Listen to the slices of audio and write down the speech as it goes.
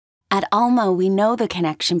At Alma, we know the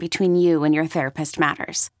connection between you and your therapist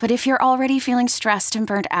matters. But if you're already feeling stressed and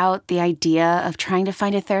burnt out, the idea of trying to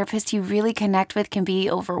find a therapist you really connect with can be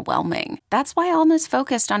overwhelming. That's why Alma's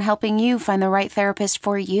focused on helping you find the right therapist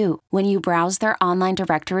for you. When you browse their online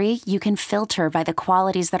directory, you can filter by the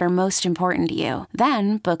qualities that are most important to you.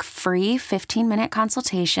 Then book free 15-minute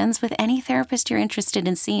consultations with any therapist you're interested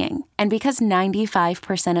in seeing. And because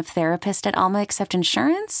 95% of therapists at Alma accept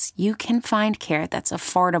insurance, you can find care that's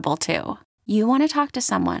affordable too. You want to talk to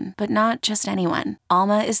someone, but not just anyone.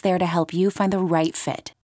 Alma is there to help you find the right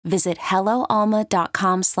fit. Visit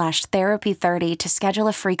helloalma.com/therapy30 to schedule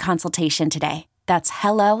a free consultation today. That's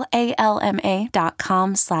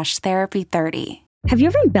helloalma.com/therapy30. Have you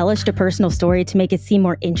ever embellished a personal story to make it seem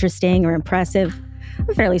more interesting or impressive?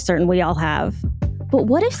 I'm fairly certain we all have. But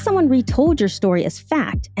what if someone retold your story as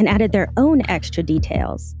fact and added their own extra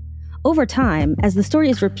details? Over time, as the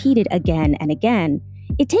story is repeated again and again,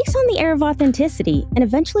 it takes on the air of authenticity and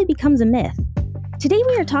eventually becomes a myth. Today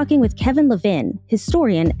we are talking with Kevin Levin,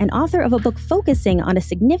 historian and author of a book focusing on a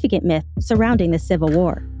significant myth surrounding the Civil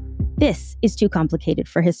War. This is Too Complicated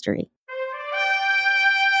for History.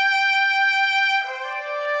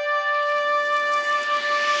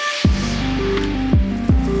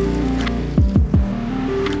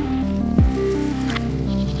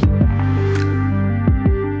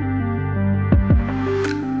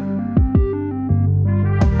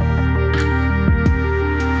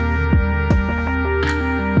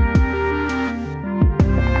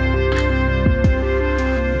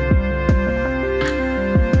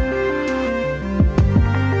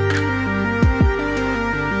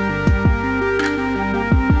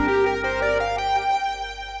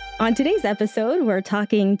 On today's episode, we're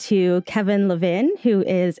talking to Kevin Levin, who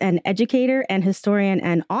is an educator and historian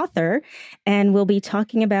and author, and we'll be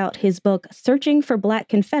talking about his book, Searching for Black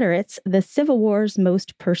Confederates, The Civil War's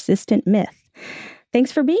Most Persistent Myth.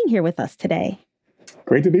 Thanks for being here with us today.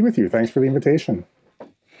 Great to be with you. Thanks for the invitation.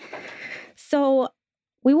 So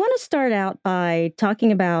we want to start out by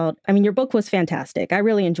talking about, your book was fantastic. I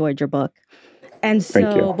really enjoyed your book. And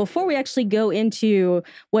so before we actually go into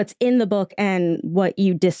what's in the book and what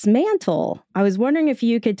you dismantle, I was wondering if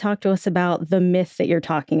you could talk to us about the myth that you're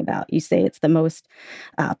talking about. You say it's the most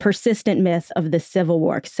persistent myth of the Civil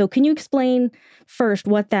War. So can you explain first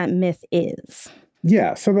what that myth is?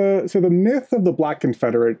 Yeah, so the myth of the Black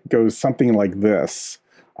Confederate goes something like this,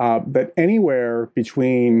 that anywhere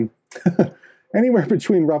between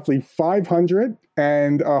roughly 500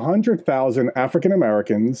 and 100,000 African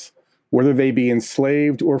Americans, whether they be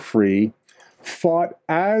enslaved or free, fought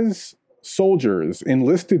as soldiers,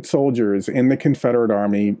 enlisted soldiers in the Confederate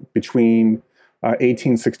Army between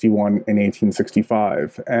 1861 and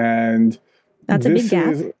 1865. And that's a big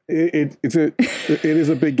gap. It is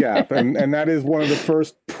a big gap. And that is one of the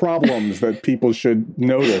first problems that people should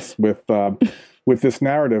notice with this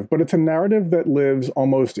narrative. But it's a narrative that lives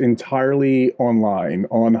almost entirely online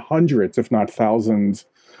on hundreds, if not thousands,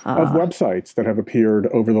 of websites that have appeared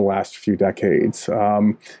over the last few decades.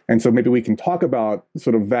 And so maybe we can talk about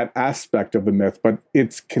sort of that aspect of the myth, but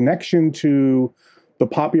its connection to the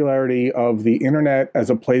popularity of the internet as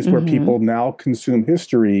a place where people now consume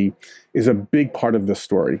history is a big part of this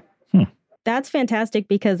story. That's fantastic,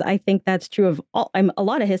 because I think that's true of a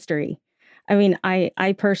lot of history.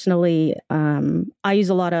 I personally, I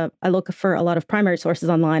look for a lot of primary sources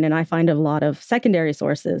online, and I find a lot of secondary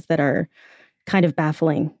sources that are kind of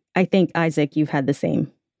baffling. I think, Isaac, you've had the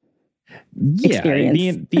same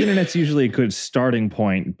experience. The internet's usually a good starting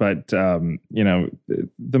point, but the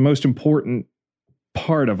most important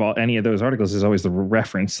part of any of those articles is always the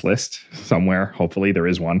reference list somewhere. Hopefully there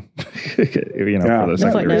is one, for those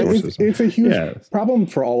secondary sources. It's a huge problem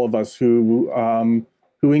for all of us who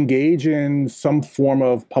engage in some form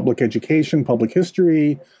of public education, public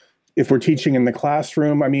history. If we're teaching in the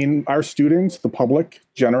classroom, our students, the public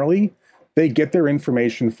generally, they get their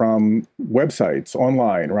information from websites,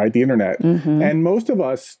 online, right? The internet. And most of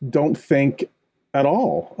us don't think at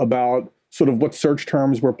all about sort of what search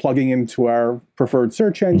terms we're plugging into our preferred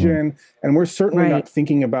search engine. And we're certainly not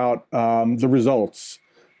thinking about the results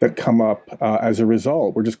that come up as a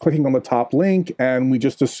result. We're just clicking on the top link, and we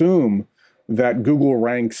just assume that Google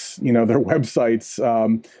ranks, their websites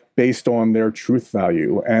based on their truth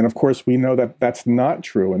value. And of course, we know that that's not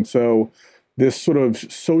true. And so this sort of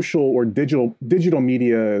social or digital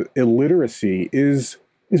media illiteracy is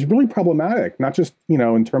really problematic, not just,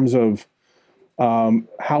 in terms of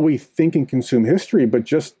how we think and consume history, but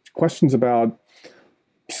just questions about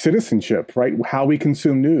citizenship, right? How we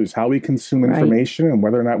consume news, how we consume information, and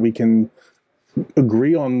whether or not we can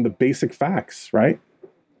agree on the basic facts, right?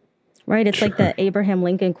 Right. It's like the Abraham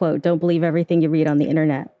Lincoln quote, don't believe everything you read on the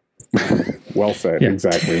internet. Well said. Yeah.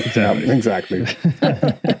 Exactly. Exactly. Which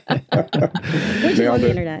is on the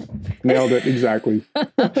internet. Nailed it. Exactly.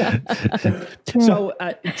 So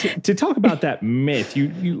to talk about that myth,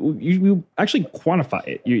 you actually quantify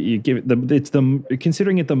it. You give it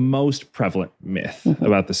considering it the most prevalent myth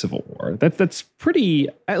about the Civil War. That's pretty.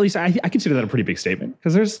 At least I consider that a pretty big statement,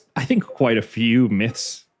 because there's, I think, quite a few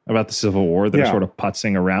myths about the Civil War that are sort of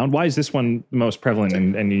putzing around. Why is this one the most prevalent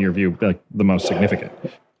and in your view, like the most significant?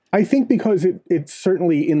 I think because it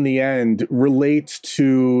certainly, in the end, relates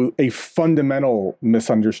to a fundamental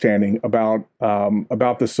misunderstanding about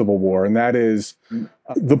the Civil War, and that is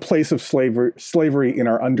the place of slavery in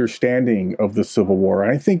our understanding of the Civil War.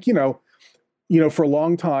 And I think, for a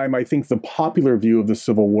long time, I think the popular view of the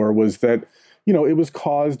Civil War was that, it was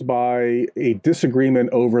caused by a disagreement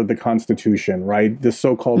over the Constitution, right? The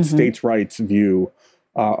so-called states' rights view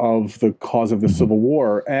of the cause of the Civil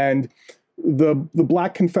War. And the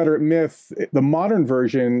Black Confederate myth, the modern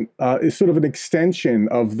version, is sort of an extension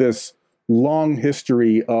of this long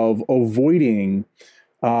history of avoiding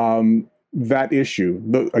that issue.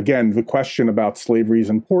 The question about slavery's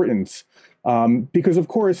importance. Because, of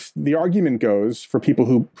course, the argument goes, for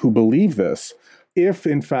people who believe this, if,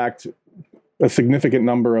 in fact, a significant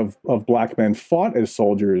number of Black men fought as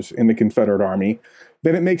soldiers in the Confederate Army,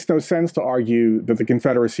 then it makes no sense to argue that the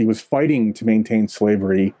Confederacy was fighting to maintain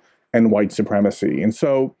slavery and white supremacy. And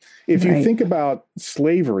so if you think about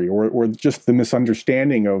slavery or just the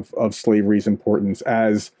misunderstanding of slavery's importance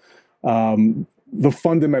as the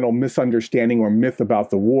fundamental misunderstanding or myth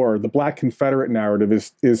about the war, the Black Confederate narrative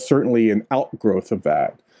is certainly an outgrowth of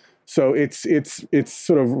that. So it's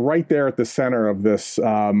sort of right there at the center of this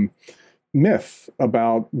myth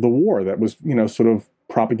about the war that was, sort of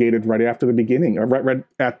propagated right after the beginning, or right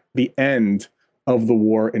at the end of the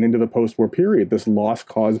war and into the post-war period, this lost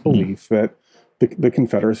cause belief that the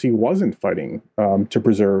Confederacy wasn't fighting to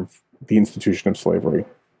preserve the institution of slavery.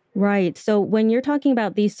 Right. So when you're talking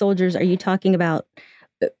about these soldiers, are you talking about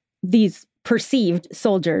these perceived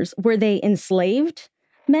soldiers? Were they enslaved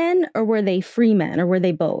men, or were they free men, or were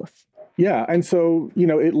they both? Yeah. And so,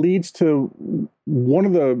 it leads to one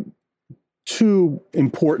of the two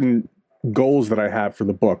important goals that I have for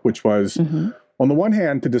the book, which was, on the one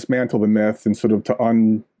hand, to dismantle the myth and sort of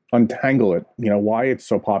to untangle it, why it's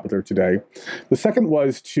so popular today. The second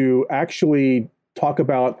was to actually talk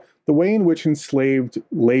about the way in which enslaved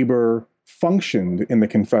labor functioned in the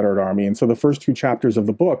Confederate Army. And so the first two chapters of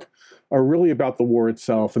the book are really about the war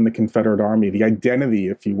itself and the Confederate Army, the identity,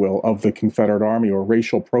 if you will, of the Confederate Army, or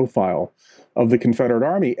racial profile of the Confederate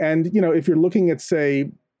Army. And, if you're looking at, say,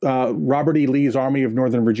 Robert E. Lee's Army of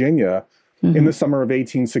Northern Virginia in the summer of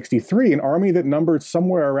 1863, an army that numbered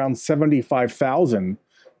somewhere around 75,000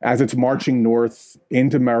 as it's marching north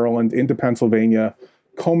into Maryland, into Pennsylvania,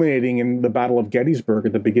 culminating in the Battle of Gettysburg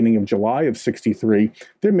at the beginning of July of 63,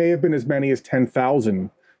 there may have been as many as 10,000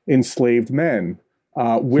 enslaved men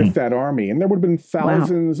with that army. And there would have been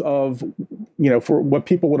thousands of, for what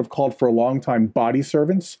people would have called for a long time, body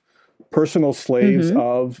servants, personal slaves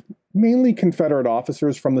of mainly Confederate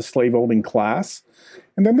officers from the slaveholding class.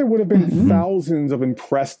 And then there would have been thousands of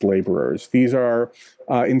impressed laborers. These are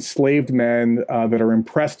enslaved men that are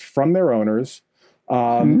impressed from their owners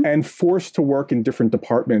and forced to work in different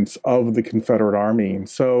departments of the Confederate Army. And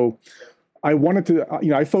so I wanted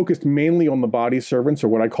to, I focused mainly on the body servants, or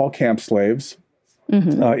what I call camp slaves,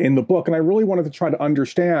 in the book. And I really wanted to try to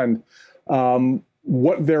understand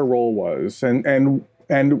what their role was and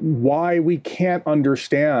why we can't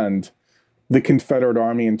understand the Confederate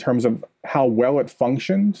Army in terms of how well it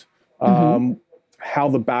functioned, how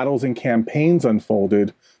the battles and campaigns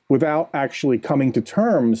unfolded, without actually coming to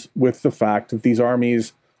terms with the fact that these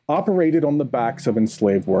armies operated on the backs of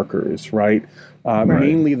enslaved workers, right?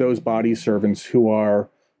 Mainly those body servants who are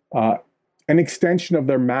an extension of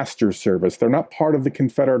their master's service. They're not part of the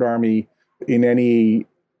Confederate Army in any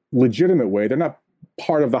legitimate way. They're not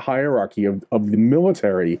part of the hierarchy of the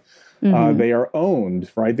military. They are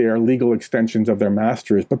owned, right? They are legal extensions of their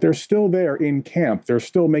masters, but they're still there in camp. They're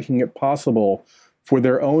still making it possible for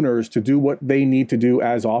their owners to do what they need to do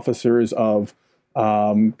as officers of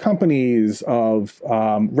companies, of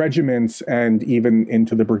regiments, and even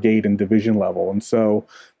into the brigade and division level. And so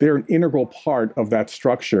they're an integral part of that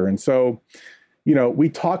structure. And so, we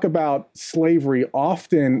talk about slavery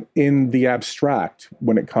often in the abstract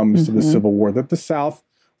when it comes to the Civil War, that the South,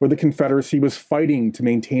 where the Confederacy was fighting to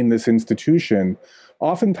maintain this institution.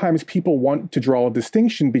 Oftentimes people want to draw a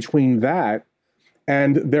distinction between that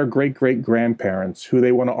and their great-great-grandparents, who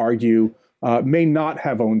they want to argue may not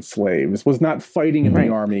have owned slaves, was not fighting in the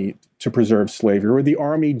army to preserve slavery, or the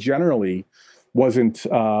army generally wasn't,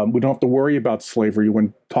 we don't have to worry about slavery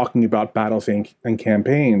when talking about battles and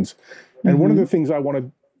campaigns. And one of the things I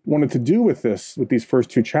wanted to do with these first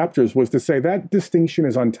two chapters was to say that distinction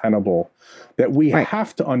is untenable, that we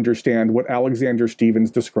have to understand what Alexander Stephens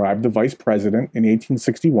described, the vice president in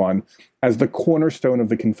 1861, as the cornerstone of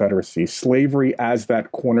the Confederacy, slavery as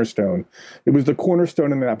that cornerstone. It was the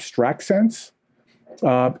cornerstone in an abstract sense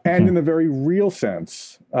and in a very real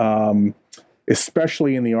sense,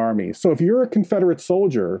 especially in the army. So if you're a Confederate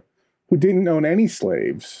soldier who didn't own any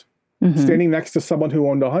slaves, standing next to someone who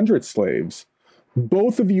owned 100 slaves,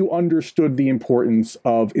 both of you understood the importance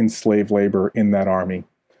of enslaved labor in that army.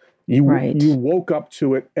 You woke up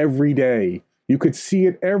to it every day. You could see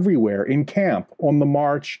it everywhere, in camp, on the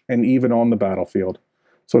march, and even on the battlefield.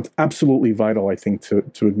 So it's absolutely vital, I think,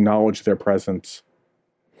 to acknowledge their presence.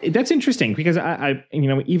 That's interesting because I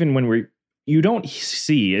even when you don't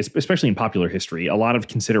see, especially in popular history, a lot of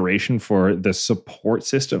consideration for the support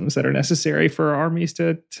systems that are necessary for armies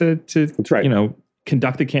to That's right.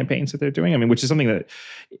 Conduct the campaigns that they're doing. I mean, which is something that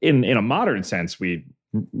in a modern sense, we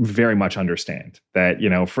very much understand that,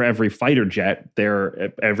 for every fighter jet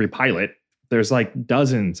every pilot, there's like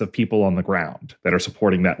dozens of people on the ground that are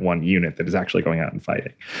supporting that one unit that is actually going out and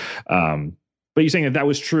fighting. But you're saying that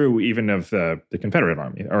was true even of the Confederate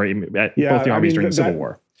Army or both the armies during the Civil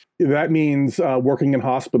War. That means working in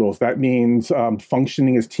hospitals. That means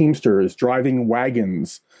functioning as teamsters, driving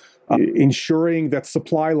wagons, ensuring that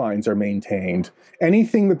supply lines are maintained.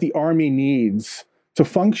 Anything that the army needs to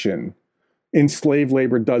function, enslaved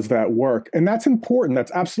labor does that work. And that's important.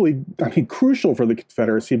 That's absolutely, crucial for the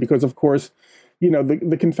Confederacy because, of course,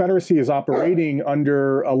 the Confederacy is operating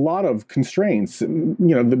under a lot of constraints.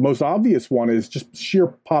 The most obvious one is just sheer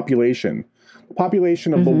population. The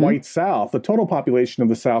population of the white South, the total population of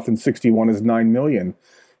the South in 61 is 9 million.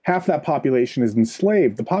 Half that population is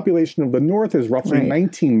enslaved. The population of the North is roughly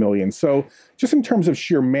 19 million. So just in terms of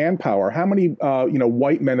sheer manpower, how many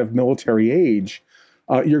white men of military age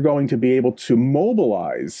you're going to be able to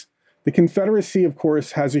mobilize? The Confederacy, of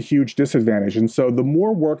course, has a huge disadvantage. And so the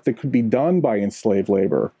more work that could be done by enslaved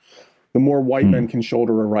labor, the more white men can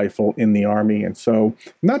shoulder a rifle in the army. And so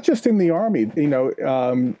not just in the army,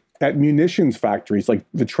 at munitions factories like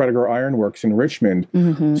the Tredegar Iron Works in Richmond,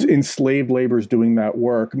 enslaved labor is doing that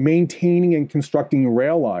work, maintaining and constructing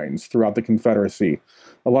rail lines throughout the Confederacy.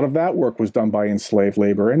 A lot of that work was done by enslaved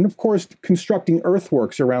labor. And of course, constructing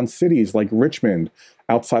earthworks around cities like Richmond,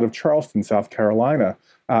 outside of Charleston, South Carolina,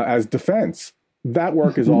 as defense. That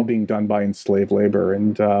work is all being done by enslaved labor.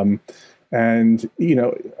 And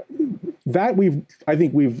that I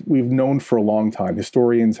think we've known for a long time.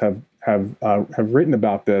 Historians have written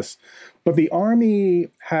about this, but the army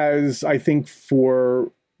has, I think,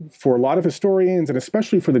 for a lot of historians and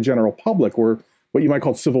especially for the general public, or what you might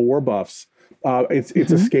call Civil War buffs, it's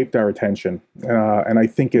escaped our attention, and I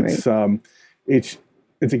think it's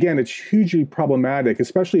hugely problematic,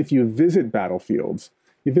 especially if you visit battlefields.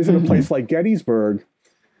 You visit a place like Gettysburg,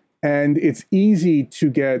 and it's easy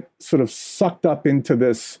to get sort of sucked up into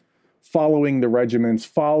this, following the regiments,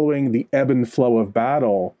 following the ebb and flow of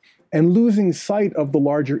battle, and losing sight of the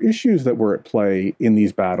larger issues that were at play in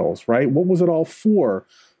these battles, right? What was it all for?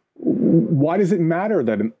 Why does it matter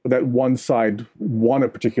that one side won a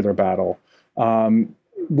particular battle?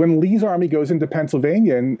 When Lee's army goes into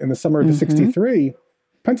Pennsylvania in the summer of '63,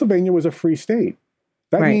 Pennsylvania was a free state.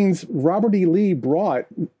 That means Robert E. Lee brought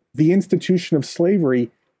the institution of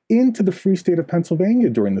slavery into the free state of Pennsylvania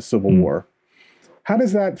during the Civil War. How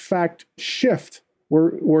does that fact shift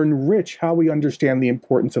or enrich how we understand the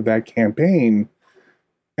importance of that campaign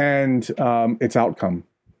and its outcome?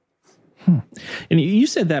 And you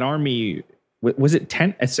said that army, was it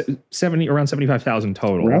 70, around 75,000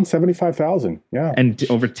 total? Around 75,000, yeah. And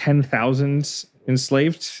over 10,000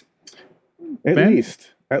 enslaved?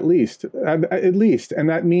 At least. And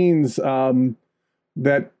that means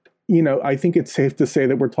that, I think it's safe to say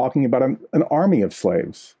that we're talking about an army of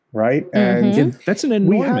slaves, right? And that's an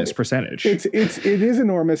enormous percentage. It is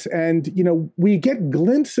enormous. And, we get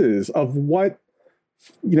glimpses of what,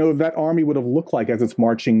 that army would have looked like as it's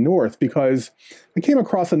marching north, because I came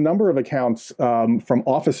across a number of accounts from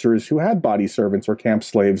officers who had body servants or camp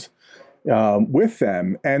slaves with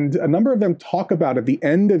them. And a number of them talk about at the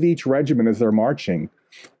end of each regiment as they're marching,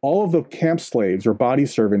 all of the camp slaves or body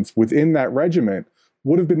servants within that regiment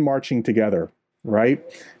would have been marching together, right?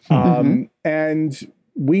 And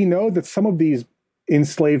we know that some of these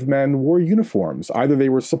enslaved men wore uniforms. Either they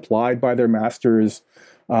were supplied by their masters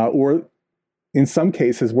or in some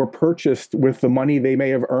cases were purchased with the money they may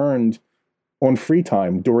have earned on free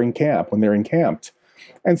time during camp when they're encamped.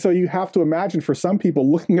 And so you have to imagine for some people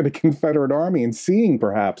looking at a Confederate army and seeing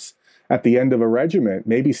perhaps at the end of a regiment,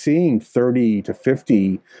 maybe seeing 30 to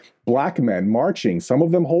 50 black men marching, some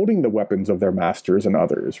of them holding the weapons of their masters and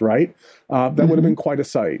others, right? That would have been quite a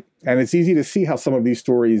sight. And it's easy to see how some of these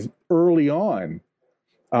stories early on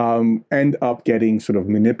end up getting sort of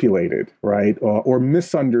manipulated, right? Or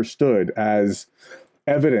misunderstood as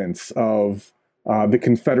evidence of the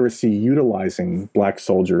Confederacy utilizing black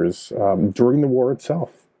soldiers during the war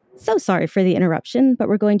itself. So sorry for the interruption, but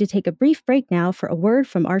we're going to take a brief break now for a word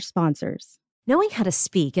from our sponsors. Knowing how to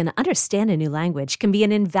speak and understand a new language can be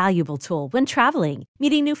an invaluable tool when traveling,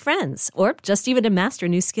 meeting new friends, or just even to master a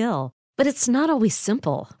new skill. But it's not always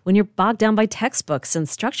simple when you're bogged down by textbooks and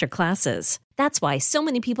structured classes. That's why so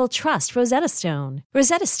many people trust Rosetta Stone.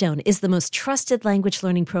 Rosetta Stone is the most trusted language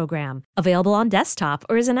learning program, available on desktop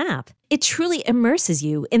or as an app. It truly immerses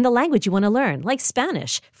you in the language you want to learn, like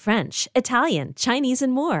Spanish, French, Italian, Chinese,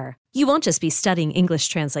 and more. You won't just be studying English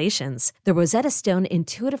translations. The Rosetta Stone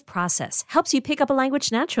intuitive process helps you pick up a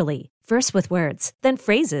language naturally, first with words, then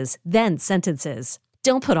phrases, then sentences.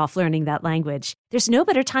 Don't put off learning that language. There's no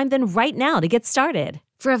better time than right now to get started.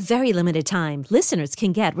 For a very limited time, listeners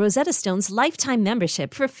can get Rosetta Stone's lifetime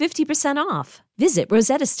membership for 50% off. Visit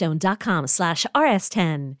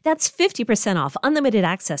rosettastone.com/rs10. That's 50% off unlimited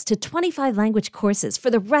access to 25 language courses for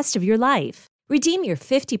the rest of your life. Redeem your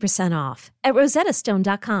 50% off at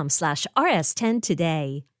rosettastone.com/rs10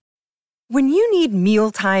 today. When you need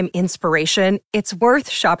mealtime inspiration, it's worth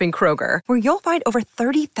shopping Kroger, where you'll find over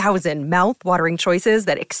 30,000 mouth-watering choices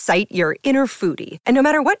that excite your inner foodie. And no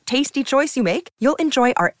matter what tasty choice you make, you'll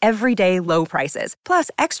enjoy our everyday low prices, plus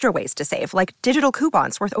extra ways to save, like digital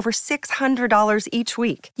coupons worth over $600 each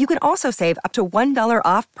week. You can also save up to $1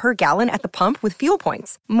 off per gallon at the pump with fuel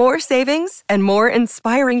points. More savings and more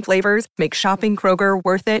inspiring flavors make shopping Kroger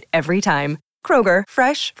worth it every time. Kroger,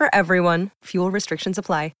 fresh for everyone. Fuel restrictions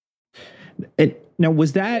apply. Now,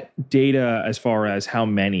 was that data as far as how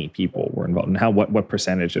many people were involved and what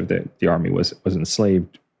percentage of the Army was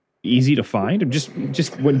enslaved easy to find? To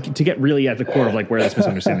get really at the core of like where this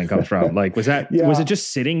misunderstanding comes from. Like, was it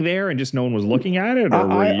just sitting there and just no one was looking at it, or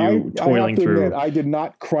were you toiling through? Admit, I did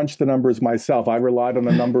not crunch the numbers myself. I relied on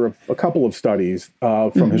a couple of studies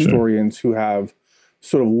from historians who have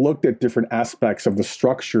sort of looked at different aspects of the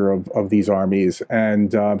structure of these armies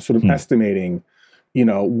and sort of estimating,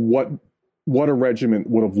 what a regiment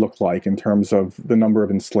would have looked like in terms of the number of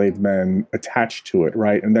enslaved men attached to it,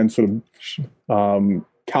 right? And then sort of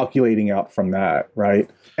calculating out from that, right?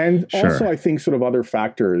 And also, I think sort of other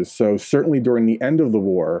factors. So certainly during the end of the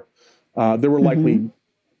war, there were likely,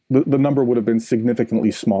 the number would have been significantly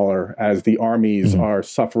smaller as the armies are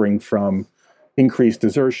suffering from increased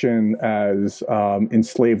desertion, as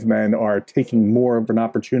enslaved men are taking more of an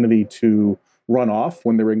opportunity to run off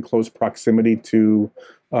when they're in close proximity to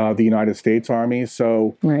the United States Army.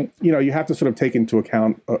 So, you have to sort of take into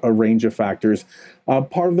account a range of factors.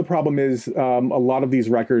 Part of the problem is a lot of these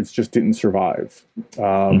records just didn't survive.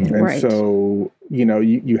 So,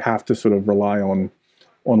 you have to sort of rely on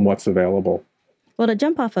what's available. Well, to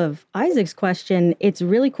jump off of Isaac's question, it's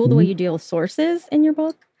really cool the way you deal with sources in your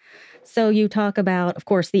book. So you talk about, of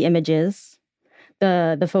course, the images,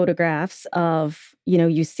 the photographs of,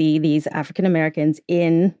 you see these African Americans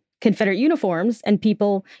in Confederate uniforms, and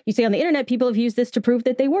people, you see on the internet, people have used this to prove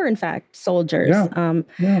that they were, in fact, soldiers,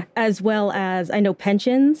 as well as, I know,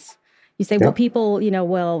 pensions. You say, well, people,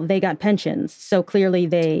 they got pensions, so clearly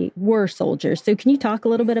they were soldiers. So can you talk a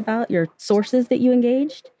little bit about your sources that you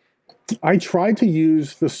engaged? I tried to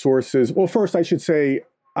use the sources. Well, first, I should say,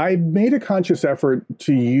 I made a conscious effort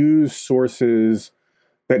to use sources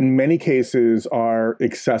that in many cases are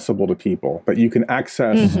accessible to people, that you can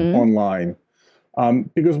access online.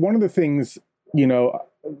 Because one of the things,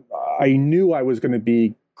 I knew I was going to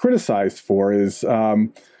be criticized for is, as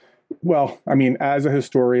a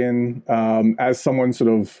historian, as someone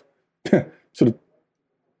sort of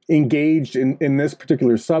engaged in this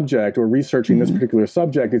particular subject or researching this particular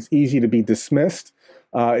subject, it's easy to be dismissed.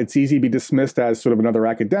 It's easy to be dismissed as sort of another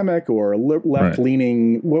academic or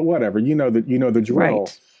left-leaning, whatever. You know the drill.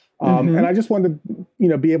 And I just wanted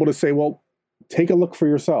to, be able to say, well, take a look for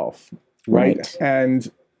yourself. Right.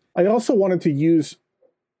 And I also wanted to use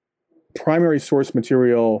primary source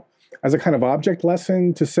material as a kind of object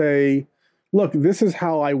lesson to say, look, this is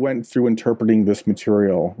how I went through interpreting this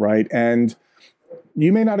material, right? And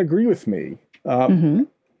you may not agree with me.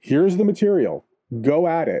 Here's the material. Go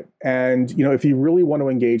at it. And, if you really want to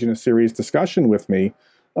engage in a serious discussion with me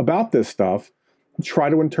about this stuff,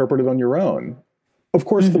 try to interpret it on your own. Of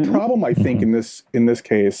course, the problem I think in this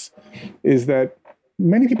case is that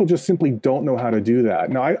many people just simply don't know how to do that.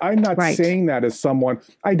 Now, I'm not saying that as someone.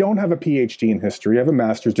 I don't have a PhD in history. I have a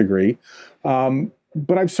master's degree,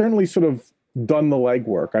 but I've certainly sort of done the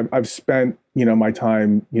legwork. I've spent my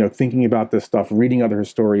time thinking about this stuff, reading other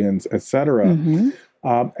historians, et cetera.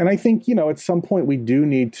 And I think at some point we do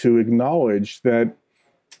need to acknowledge that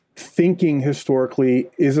thinking historically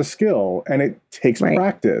is a skill, and it takes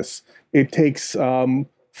practice. It takes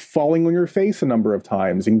falling on your face a number of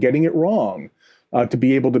times and getting it wrong to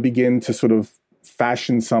be able to begin to sort of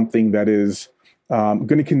fashion something that is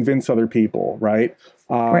going to convince other people, right?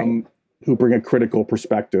 Who bring a critical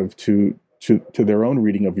perspective to their own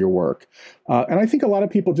reading of your work. And I think a lot of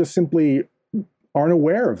people just simply aren't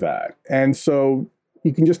aware of that. And so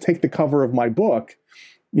you can just take the cover of my book,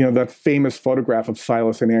 that famous photograph of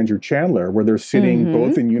Silas and Andrew Chandler, where they're sitting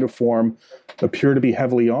both in uniform, appear to be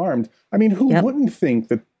heavily armed. I mean, who wouldn't think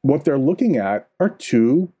that what they're looking at are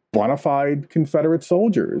two bona fide Confederate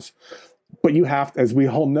soldiers? But you have, as we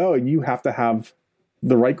all know, you have to have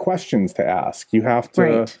the right questions to ask. You have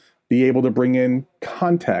to be able to bring in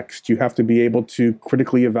context. You have to be able to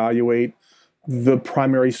critically evaluate the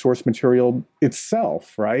primary source material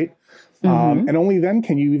itself, right? And only then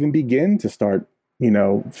can you even begin to start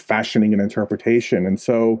fashioning an interpretation. And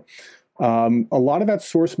so a lot of that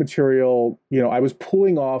source material, I was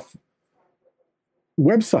pulling off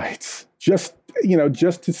websites just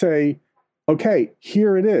to say, okay,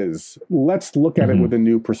 here it is. Let's look at it with a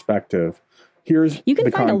new perspective. Here's You can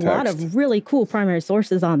the find context. a lot of really cool primary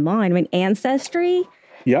sources online. I mean, Ancestry.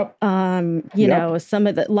 Yep. Know, some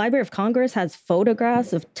of the Library of Congress has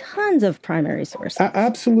photographs of tons of primary sources.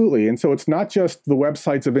 Absolutely. And so it's not just the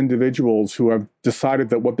websites of individuals who have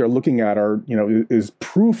decided that what they're looking at are, is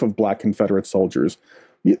proof of Black Confederate soldiers.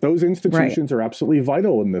 Those institutions are absolutely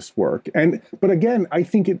vital in this work. But again, I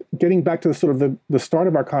think getting back to the start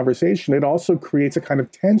of our conversation, it also creates a kind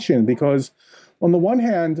of tension because on the one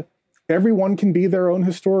hand, everyone can be their own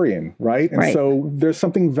historian, right? And so there's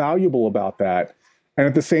something valuable about that. And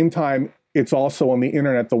at the same time, it's also on the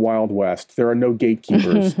internet, the Wild West. There are no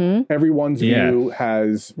gatekeepers. Everyone's view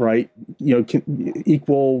has,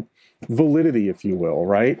 equal validity, if you will,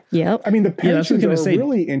 right? Yep. I mean, the pensions are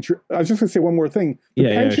really interesting. I was just going to say one more thing. The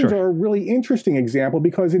pensions are a really interesting example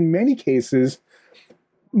because in many cases,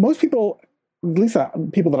 most people, at least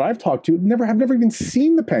people that I've talked to, have never even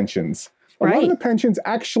seen the pensions. A lot of the pensions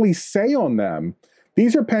actually say on them,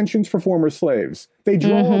 these are pensions for former slaves. They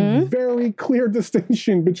draw a very clear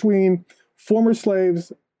distinction between former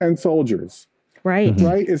slaves and soldiers. Right.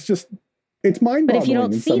 It's mind-boggling. But if you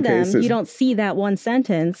don't see them, you don't see that one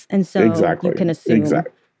sentence. And so you can assume.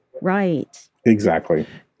 Right. Exactly.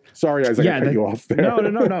 Sorry, Isaac, I cut you off there.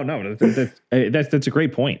 No. That's a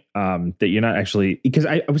great point. That you're not actually, because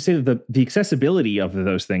I would say that the accessibility of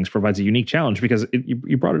those things provides a unique challenge because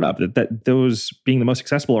you brought it up that those being the most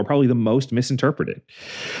accessible are probably the most misinterpreted.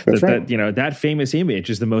 That's right. That famous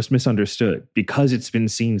image is the most misunderstood because it's been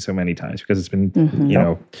seen so many times, because it's been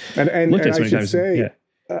and looked at so I many should times. Say,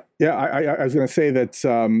 I was going to say that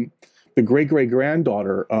the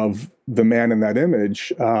great-great-granddaughter of the man in that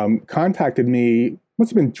image contacted me.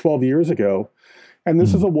 Must have been 12 years ago. And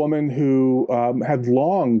this is a woman who had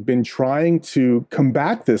long been trying to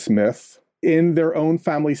combat this myth in their own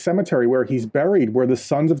family cemetery where he's buried, where the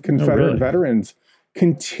sons of Confederate veterans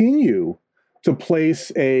continue to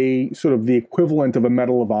place a sort of the equivalent of a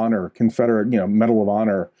Medal of Honor, Confederate, Medal of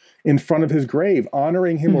Honor, in front of his grave,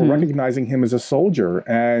 honoring him or recognizing him as a soldier.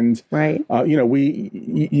 And when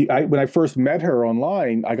I first met her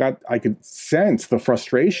online, I could sense the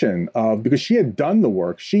frustration of, because she had done the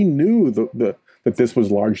work, she knew that this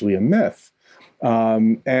was largely a myth,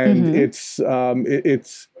 and it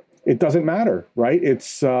doesn't matter, right?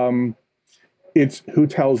 It's who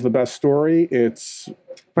tells the best story. It's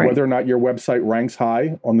whether or not your website ranks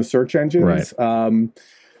high on the search engines.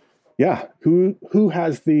 Who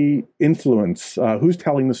has the influence? Who's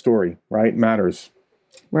telling the story? Right, matters.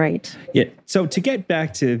 Right. Yeah. So to get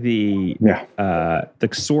back to the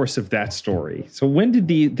source of that story. So when did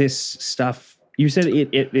this stuff? You said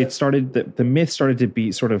it started. The myth started to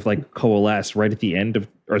be sort of like coalesce right at the end of,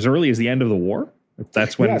 or as early as the end of the war.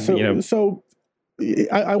 That's when So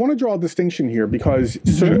I want to draw a distinction here because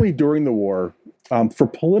certainly during the war, for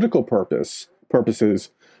political purposes,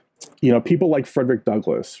 people like Frederick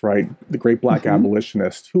Douglass, right, the great Black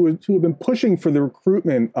abolitionist, who have been pushing for the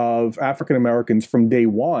recruitment of African Americans from day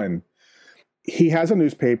one. He has a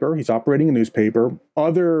newspaper. He's operating a newspaper.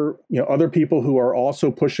 Other people who are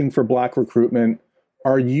also pushing for Black recruitment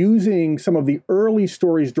are using some of the early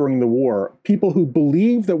stories during the war. People who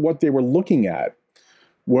believe that what they were looking at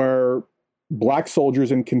where Black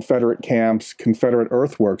soldiers in Confederate camps, Confederate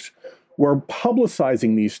earthworks, were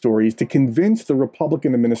publicizing these stories to convince the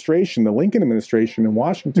Republican administration, the Lincoln administration in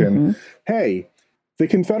Washington, hey, the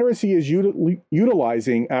Confederacy is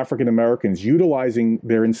utilizing African Americans, utilizing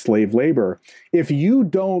their enslaved labor. If you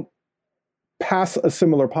don't pass a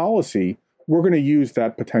similar policy, we're going to use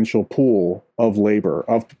that potential pool of labor,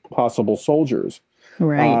 of possible soldiers.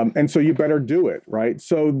 Right. And so you better do it, right?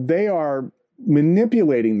 So they are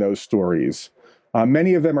manipulating those stories.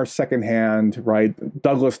 Many of them are secondhand, right?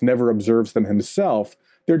 Douglas never observes them himself.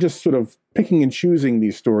 They're just sort of picking and choosing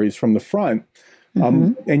these stories from the front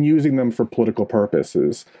and using them for political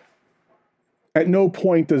purposes. At no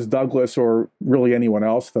point does Douglas, or really anyone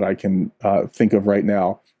else that I can think of right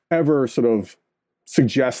now, ever sort of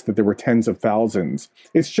suggest that there were tens of thousands.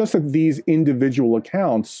 It's just that these individual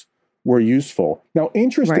accounts were useful. Now,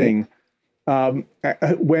 interesting,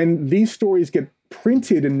 when these stories get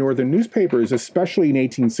printed in Northern newspapers, especially in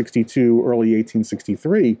 1862, early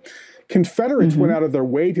 1863, Confederates went out of their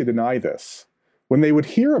way to deny this. When they would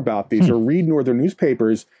hear about these or read Northern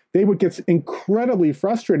newspapers, they would get incredibly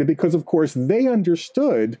frustrated because, of course, they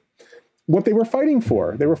understood what they were fighting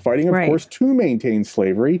for. They were fighting, of course, to maintain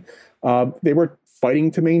slavery. They were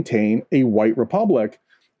fighting to maintain a white republic.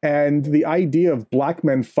 And the idea of Black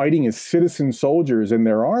men fighting as citizen soldiers in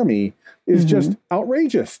their army is just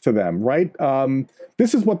outrageous to them, right?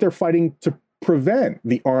 This is what they're fighting to prevent,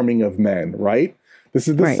 the arming of men, right? This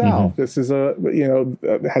is the South. This is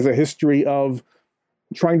has a history of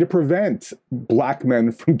trying to prevent Black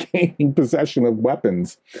men from gaining possession of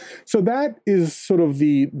weapons. So that is sort of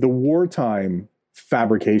the wartime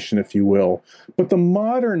fabrication, if you will. But the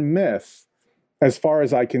modern myth, as far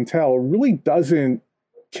as I can tell, really doesn't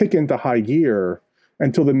kick into high gear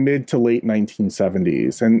until the mid to late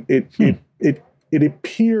 1970s. And it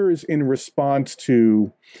appears in response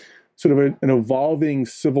to sort of an evolving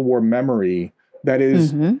Civil War memory that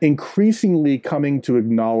is increasingly coming to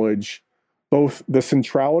acknowledge both the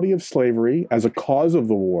centrality of slavery as a cause of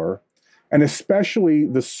the war, and especially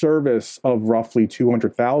the service of roughly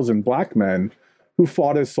 200,000 Black men who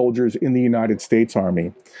fought as soldiers in the United States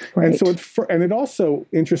Army. And so it also,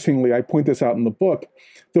 interestingly, I point this out in the book,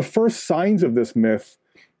 the first signs of this myth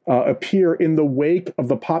appear in the wake of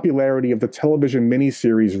the popularity of the television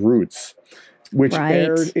miniseries Roots, which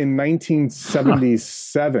aired in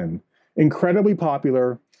 1977. Incredibly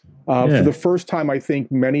popular. For the first time, I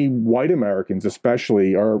think many white Americans,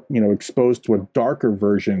 especially, are exposed to a darker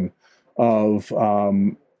version of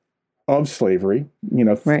slavery.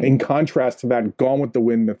 In contrast to that Gone with the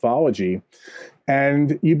Wind mythology,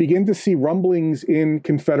 and you begin to see rumblings in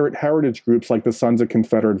Confederate heritage groups like the Sons of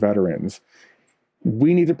Confederate Veterans.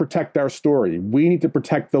 We need to protect our story. We need to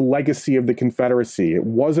protect the legacy of the Confederacy. It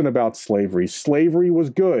wasn't about slavery. Slavery was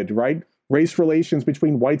good, right? Race relations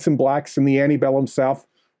between whites and blacks in the antebellum South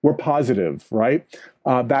were positive, right?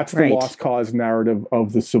 That's the lost cause narrative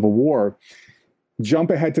of the Civil War. Jump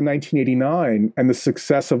ahead to 1989 and the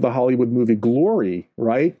success of the Hollywood movie Glory,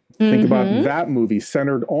 right? Think about that movie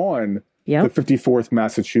centered on the 54th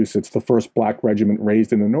Massachusetts, the first Black regiment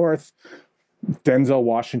raised in the North. Denzel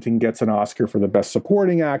Washington gets an Oscar for the Best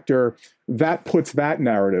Supporting Actor. That puts that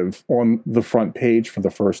narrative on the front page for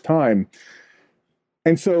the first time.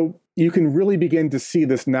 And so you can really begin to see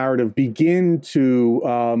this narrative begin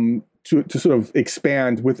to sort of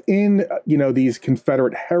expand within, these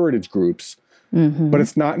Confederate heritage groups. But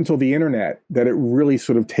it's not until the internet that it really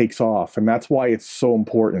sort of takes off. And that's why it's so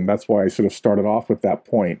important. That's why I sort of started off with that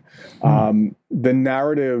point. The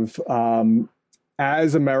narrative,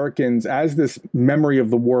 as Americans, as this memory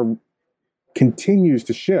of the war continues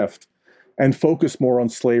to shift and focus more on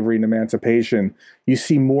slavery and emancipation, you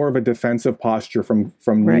see more of a defensive posture from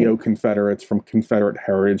neo-Confederates, from Confederate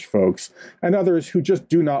heritage folks, and others who just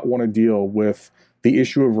do not want to deal with the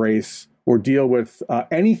issue of race or deal with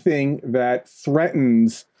anything that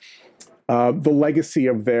threatens the legacy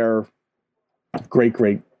of their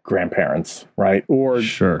great-great-grandparents, right? Or,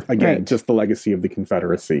 again, just the legacy of the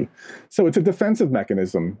Confederacy. So it's a defensive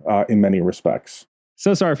mechanism in many respects.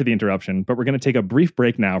 So sorry for the interruption, but we're going to take a brief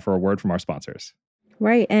break now for a word from our sponsors.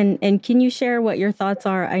 Right. And can you share what your thoughts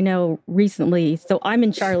are? I know recently, so I'm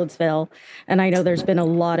in Charlottesville, and I know there's been a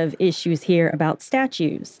lot of issues here about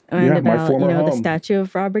statues and about, the statue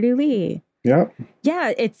of Robert E. Lee. Yeah.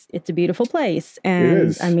 Yeah, it's a beautiful place. And it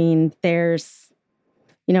is. I mean, there's,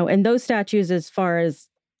 and those statues, as far as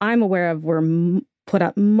I'm aware of, were put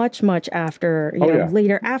up much after,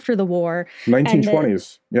 later after the war.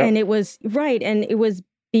 1920s. And it was, and it was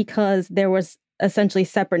because there was essentially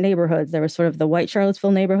separate neighborhoods. There was sort of the white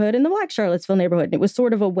Charlottesville neighborhood and the black Charlottesville neighborhood. And it was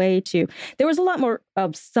sort of a way to, there was a lot more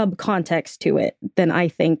of subcontext to it than I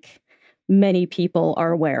think many people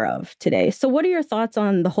are aware of today. So what are your thoughts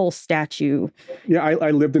on the whole statue? Yeah,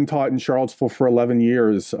 I lived and taught in Charlottesville for 11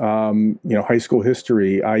 years, high school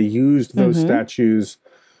history. I used those statues,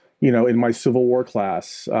 in my Civil War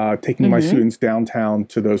class, taking my students downtown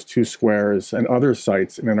to those two squares and other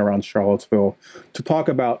sites in and around Charlottesville to talk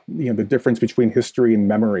about, the difference between history and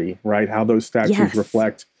memory, right? How those statues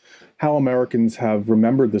reflect how Americans have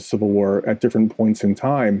remembered the Civil War at different points in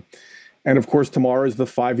time. And of course, tomorrow is the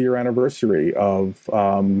 5-year anniversary of,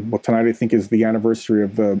 tonight I think is the anniversary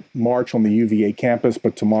of the march on the UVA campus,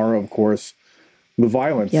 but tomorrow, of course, the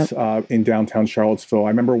violence in downtown Charlottesville. I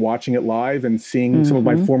remember watching it live and seeing some of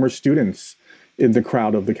my former students in the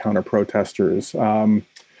crowd of the counter-protesters.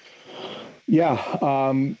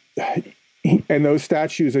 And those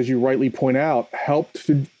statues, as you rightly point out, helped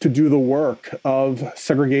to do the work of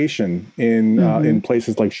segregation in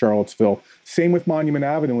places like Charlottesville. Same with Monument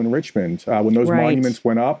Avenue in Richmond. When those monuments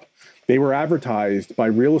went up, they were advertised by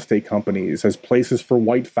real estate companies as places for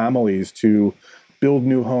white families to build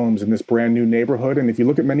new homes in this brand new neighborhood. And if you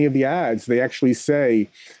look at many of the ads, they actually say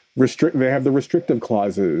they have the restrictive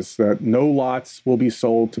clauses that no lots will be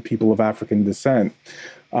sold to people of African descent.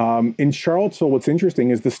 In Charlottesville, what's interesting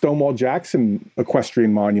is the Stonewall Jackson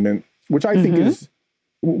Equestrian Monument, which I think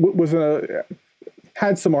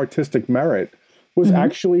had some artistic merit, was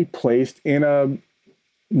actually placed in a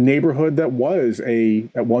neighborhood that was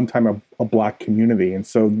at one time a Black community, and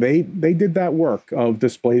so they did that work of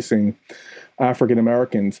displacing African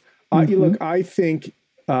Americans. Look, I think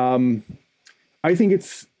the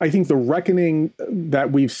reckoning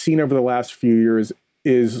that we've seen over the last few years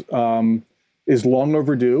is long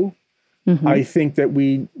overdue. I think that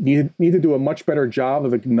we need to do a much better job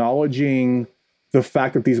of acknowledging the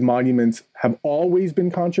fact that these monuments have always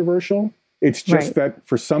been controversial. It's just that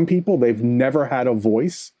for some people, they've never had a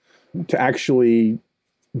voice to actually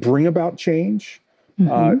bring about change.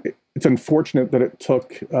 It's unfortunate that it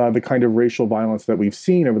took the kind of racial violence that we've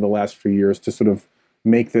seen over the last few years to sort of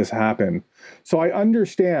make this happen. So I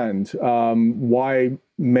understand why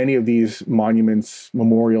many of these monuments,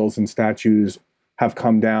 memorials, and statues have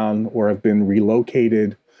come down or have been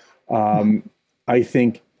relocated. I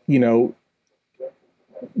think,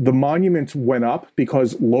 the monuments went up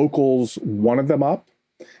because locals wanted them up,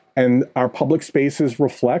 and our public spaces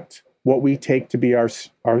reflect what we take to be our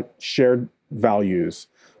shared values.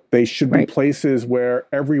 They should be places where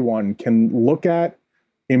everyone can look at,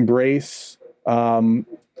 embrace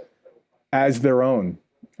as their own,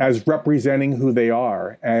 as representing who they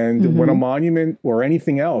are. And when a monument or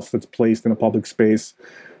anything else that's placed in a public space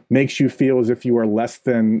makes you feel as if you are less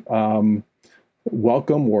than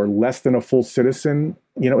welcome or less than a full citizen,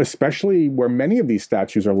 especially where many of these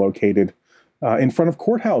statues are located in front of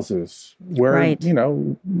courthouses, where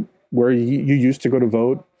where you used to go to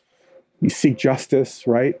vote, you seek justice,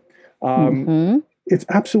 right? It's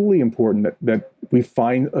absolutely important that we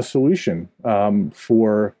find a solution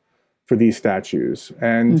for these statues,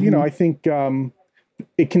 and I think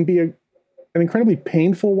it can be an incredibly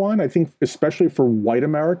painful one. I think, especially for white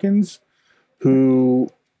Americans who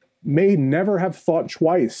may never have thought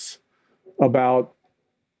twice about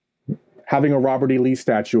having a Robert E. Lee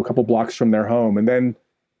statue a couple blocks from their home, and then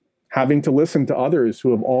having to listen to others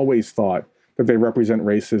who have always thought that they represent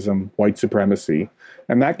racism, white supremacy.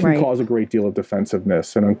 And that can cause a great deal of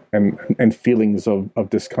defensiveness and feelings of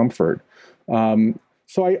discomfort.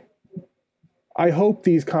 So I hope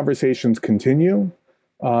these conversations continue,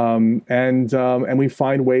 and we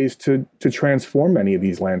find ways to transform many of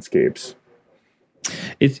these landscapes.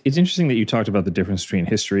 It's interesting that you talked about the difference between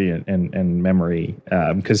history and memory,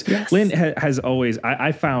 because Lynn has always,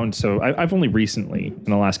 I found, so I've only recently, in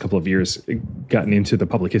the last couple of years, gotten into the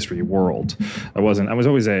public history world. I was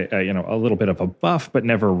always a little bit of a buff, but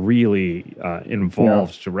never really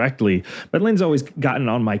involved directly. But Lynn's always gotten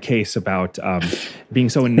on my case about being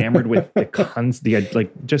so enamored with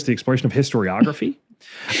just the exploration of historiography.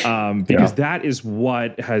 Because that is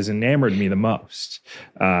what has enamored me the most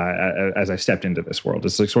as I stepped into this world.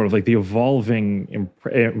 It's like sort of like the evolving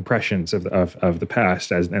impressions of the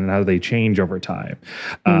past and how they change over time.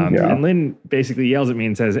 And Lynn basically yells at me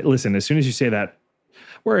and says, "Listen, as soon as you say that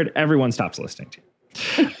word, everyone stops listening to you."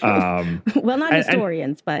 Well, not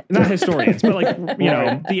historians, but not historians, but like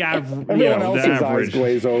the average. Everyone else's eyes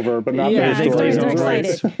glaze over, but not the historians. They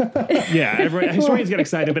glaze over. Historians get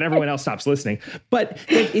excited, but everyone else stops listening. But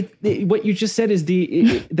what you just said is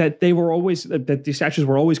that these statues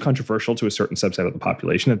were always controversial to a certain subset of the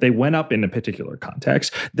population. That they went up in a particular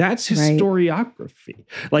context. That's historiography.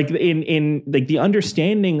 Like in the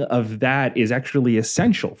understanding of that is actually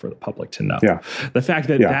essential for the public to know. Yeah. The fact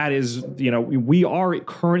that that is we are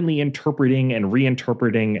currently interpreting and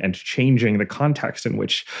reinterpreting and changing the context in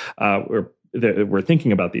which we're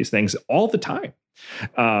thinking about these things all the time.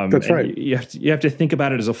 That's right. You have to think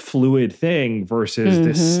about it as a fluid thing versus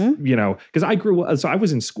this, because I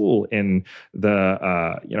was in school in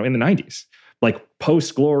the in the 90s, like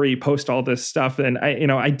post glory, post all this stuff, and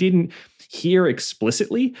I didn't hear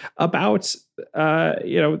explicitly about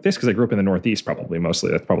this because I grew up in the Northeast, probably mostly.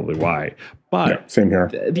 That's probably why. But same here.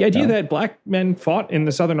 The idea that black men fought in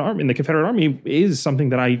the Southern Army, in the Confederate Army, is something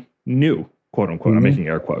that I knew, quote unquote. I'm making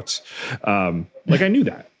air quotes. Like I knew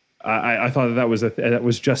that. I thought that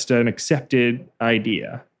was just an accepted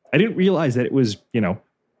idea. I didn't realize that it was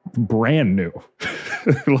brand new.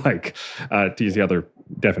 Like to use the other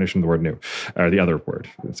definition of the word new, or the other word.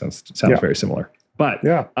 It sounds very similar. But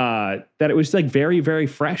that it was like very, very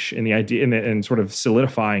fresh in the idea and sort of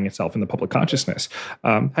solidifying itself in the public consciousness.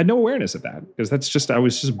 Had no awareness of that because I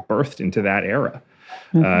was just birthed into that era.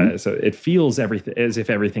 So it feels as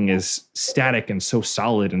if everything is static and so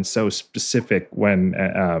solid and so specific when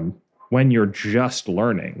you're just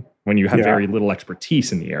learning, when you have very little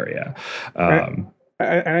expertise in the area. And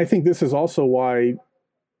I think this is also why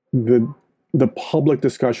the public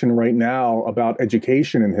discussion right now about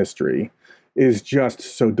education in history is just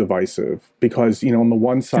so divisive, because on the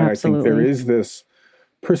one side, Absolutely. I think there is this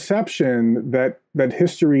perception that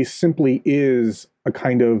history simply is a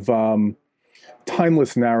kind of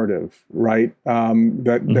timeless narrative, right?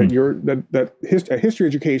 History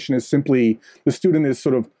education is simply, the student is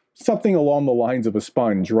sort of something along the lines of a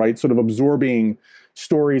sponge, right? Sort of absorbing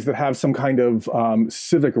stories that have some kind of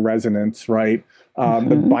civic resonance, right?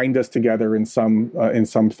 That bind us together in some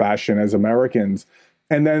fashion as Americans.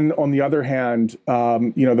 And then on the other hand,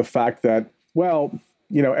 the fact that,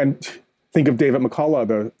 and think of David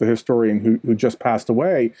McCullough, the historian who just passed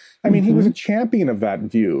away. I mean, he was a champion of that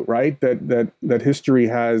view, right? That history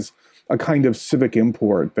has a kind of civic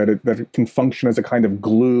import, that it can function as a kind of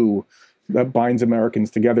glue that binds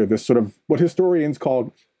Americans together. This sort of what historians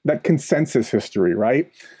call that consensus history,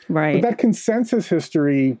 right? Right. But that consensus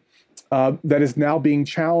history that is now being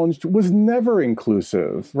challenged was never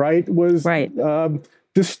inclusive, right?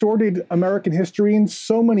 Distorted American history in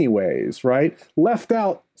so many ways, right? Left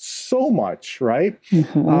out so much, right?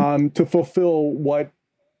 To fulfill what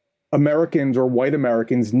Americans or white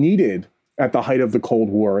Americans needed at the height of the Cold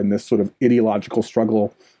War and this sort of ideological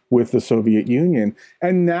struggle with the Soviet Union.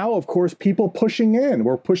 And now, of course, people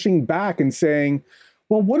we're pushing back and saying,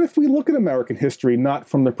 well, what if we look at American history not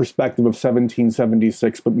from the perspective of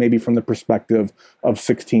 1776, but maybe from the perspective of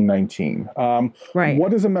 1619?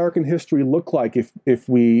 What does American history look like if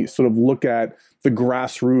we sort of look at the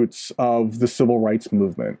grassroots of the civil rights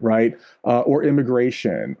movement, right? Or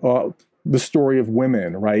immigration, the story of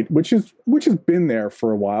women, right? Which has been there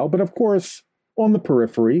for a while, but of course on the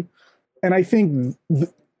periphery. And I think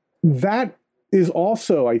that is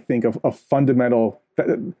also, a fundamental.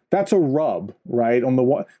 That's a rub, right? On the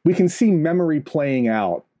one, we can see memory playing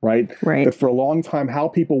out, right? Right. That for a long time, how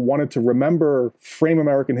people wanted to frame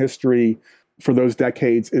American history for those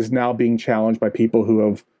decades is now being challenged by people who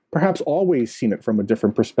have perhaps always seen it from a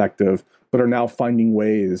different perspective, but are now finding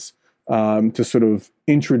ways to sort of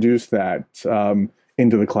introduce that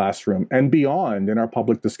into the classroom and beyond in our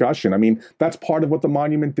public discussion. I mean, that's part of what the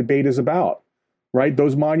monument debate is about, right?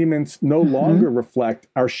 Those monuments no longer reflect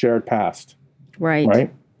our shared past. Right.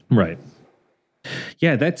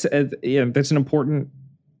 Yeah, that's an important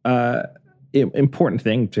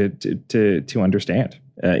thing to understand.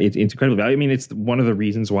 It's incredibly valuable. I mean, it's one of the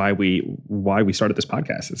reasons why we started this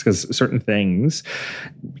podcast. It's because certain things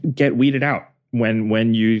get weeded out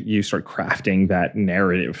when you start crafting that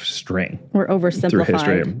narrative string or oversimplified through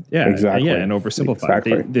history. Yeah, exactly. Yeah, and oversimplified.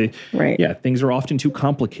 Exactly. Yeah, things are often too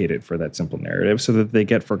complicated for that simple narrative, so that they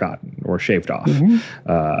get forgotten or shaved off.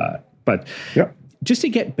 But just to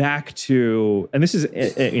get back to, and this is,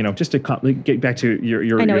 just to get back to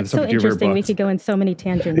your I know, it's so interesting. We books. could go in so many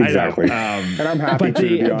tangents. Exactly. And I'm happy to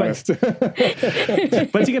be honest.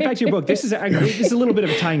 But to get back to your book, this is a little bit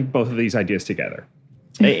of tying both of these ideas together.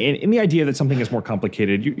 In the idea that something is more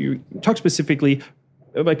complicated, you talk specifically,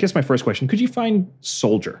 I guess my first question, could you find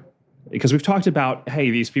soldier Because we've talked about,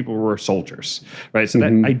 hey, these people were soldiers, right? So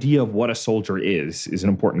that idea of what a soldier is an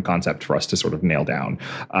important concept for us to sort of nail down.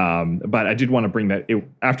 But I did want to bring that,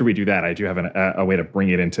 after we do that, I do have a way to bring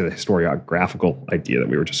it into the historiographical idea that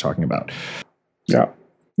we were just talking about. Yeah.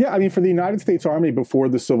 Yeah, I mean, for the United States Army before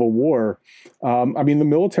the Civil War, I mean, the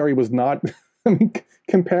military was not, I mean,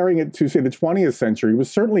 comparing it to, say, the 20th century, was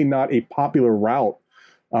certainly not a popular route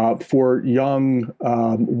for young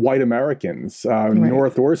white Americans,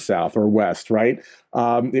 North or South or West, right?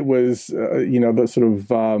 It was, the sort of,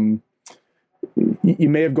 you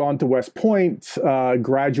may have gone to West Point,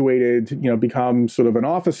 graduated, become sort of an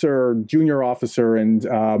officer, junior officer,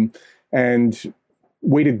 and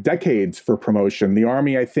waited decades for promotion. The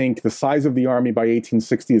Army, I think, the size of the Army by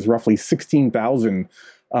 1860 is roughly 16,000,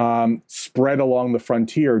 spread along the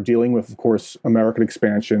frontier, dealing with, of course, American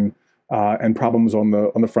expansion and problems on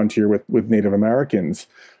the frontier with Native Americans.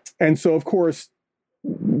 And so, of course,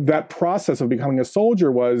 that process of becoming a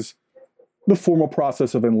soldier was the formal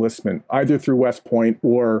process of enlistment, either through West Point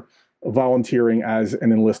or volunteering as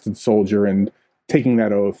an enlisted soldier and taking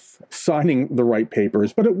that oath, signing the right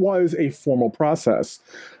papers. But it was a formal process.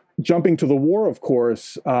 Jumping to the war, of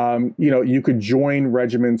course, you could join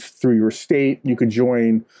regiments through your state. You could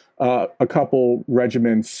join a couple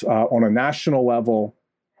regiments on a national level.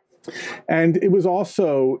 And it was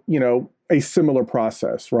also, a similar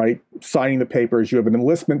process, right? Signing the papers, you have an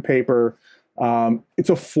enlistment paper. It's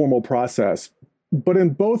a formal process. But in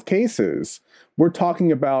both cases, we're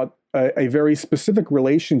talking about a very specific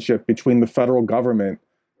relationship between the federal government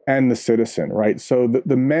and the citizen, right? So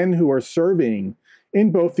the men who are serving in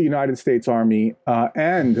both the United States Army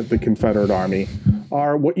and the Confederate Army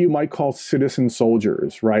are what you might call citizen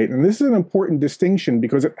soldiers, right? And this is an important distinction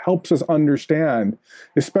because it helps us understand,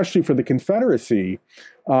 especially for the Confederacy,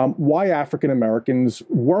 why African Americans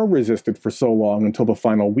were resisted for so long until the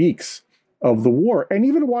final weeks of the war, and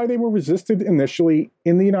even why they were resisted initially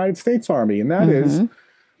in the United States Army. And that is,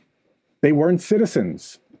 they weren't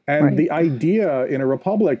citizens. And the idea in a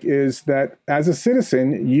republic is that as a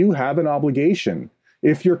citizen, you have an obligation,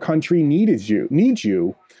 if your country needs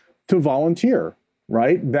you to volunteer,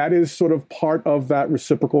 right? That is sort of part of that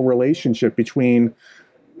reciprocal relationship between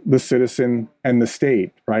the citizen and the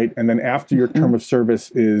state, right? And then after your term of service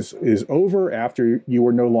is over, after you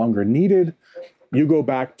are no longer needed, you go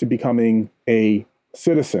back to becoming a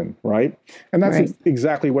citizen, right? And that's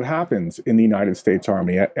exactly what happens in the United States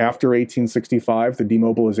Army. After 1865, the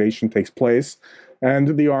demobilization takes place,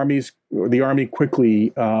 and the Army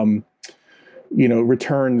quickly,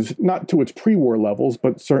 returns not to its pre-war levels,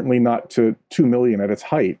 but certainly not to 2 million at its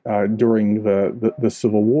height during the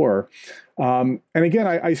Civil War. And again,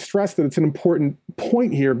 I stress that it's an important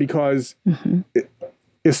point here because,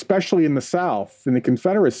 especially in the South, in the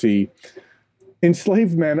Confederacy,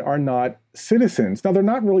 enslaved men are not citizens. Now, they're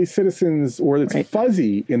not really citizens, or it's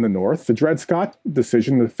fuzzy in the North. The Dred Scott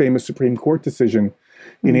decision, the famous Supreme Court decision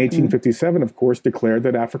in 1857, of course, declared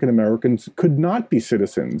that African Americans could not be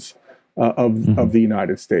citizens of the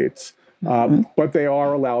United States. But they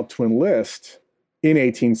are allowed to enlist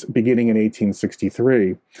beginning in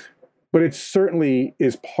 1863. But it certainly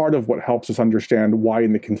is part of what helps us understand why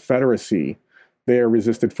in the Confederacy they are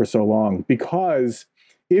resisted for so long. Because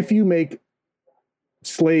if you make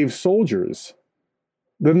slave soldiers,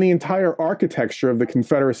 then the entire architecture of the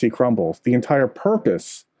Confederacy crumbles. The entire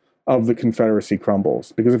purpose of the Confederacy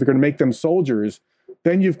crumbles. Because if you're going to make them soldiers,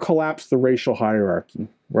 then you've collapsed the racial hierarchy,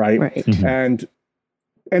 right?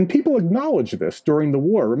 And people acknowledge this during the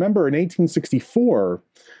war. Remember, in 1864,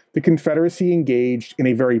 the Confederacy engaged in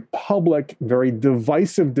a very public, very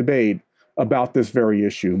divisive debate about this very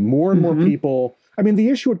issue. More and more people, I mean, the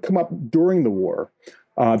issue had come up during the war,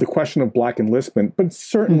 the question of black enlistment, but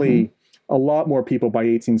certainly a lot more people by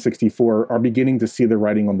 1864 are beginning to see the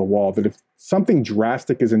writing on the wall that if something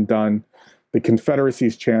drastic isn't done, the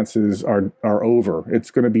Confederacy's chances are over.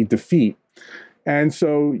 It's going to be defeat. And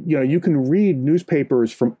so, you can read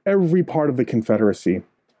newspapers from every part of the Confederacy.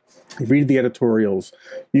 Read the editorials.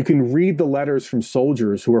 You can read the letters from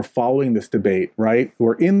soldiers who are following this debate, right? Who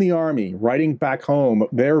are in the Army, writing back home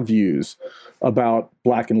their views about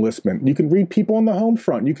black enlistment. You can read people on the home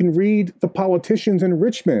front. You can read the politicians in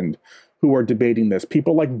Richmond who are debating this.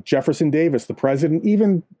 People like Jefferson Davis, the president,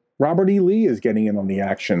 even Robert E. Lee is getting in on the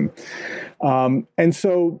action. And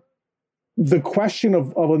so the question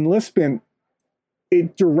of enlistment,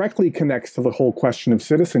 it directly connects to the whole question of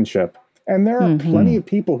citizenship. And there are plenty of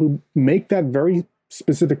people who make that very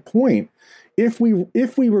specific point. If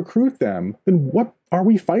we recruit them, then what are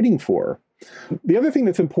we fighting for? The other thing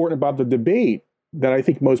that's important about the debate that I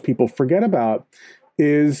think most people forget about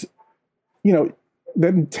is,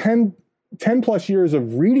 that 10 plus years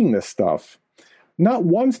of reading this stuff, not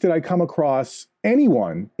once did I come across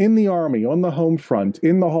anyone in the Army, on the home front,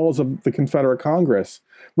 in the halls of the Confederate Congress,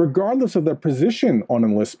 regardless of their position on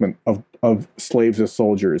enlistment of slaves as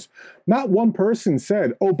soldiers. Not one person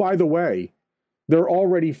said, oh, by the way, they're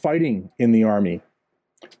already fighting in the Army.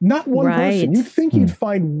 Not one person. You'd think you'd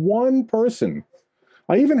find one person.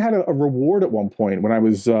 I even had a reward at one point when I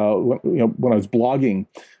was when I was blogging.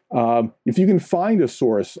 If you can find a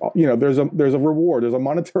source, there's a reward. There's a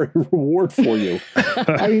monetary reward for you.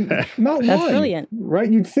 I mean, not That's one. brilliant,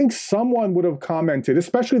 right? You'd think someone would have commented,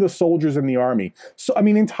 especially the soldiers in the Army. So, I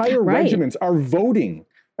mean, entire regiments are voting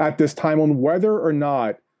at this time on whether or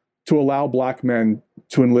not to allow Black men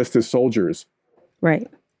to enlist as soldiers. Right.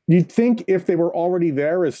 You'd think if they were already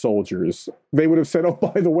there as soldiers, they would have said, oh,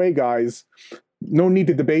 by the way, guys, no need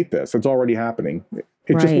to debate this. It's already happening.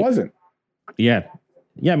 It just wasn't. Yeah.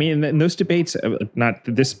 Yeah, I mean, in those debates, not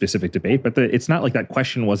this specific debate, but it's not like that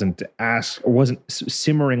question wasn't asked or wasn't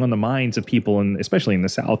simmering on the minds of people, and especially in the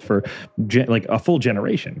South, for like a full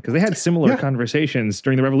generation, because they had similar conversations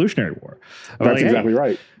during the Revolutionary War. That's exactly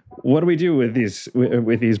right. What do we do with these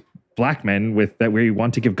Black men that we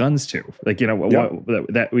want to give guns to? Like,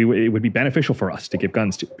 it would be beneficial for us to give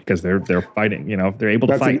guns to, because they're fighting. They're able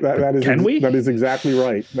to fight. Can we? That is exactly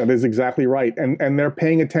right. That is exactly right. And they're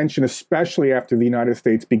paying attention, especially after the United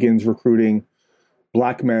States begins recruiting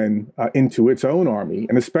Black men into its own army,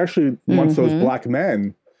 and especially once those Black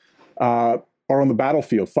men are on the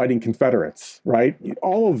battlefield fighting Confederates. Right.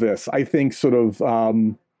 All of this, I think, sort of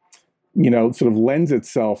lends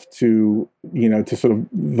itself to sort of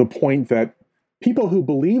the point that people who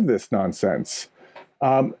believe this nonsense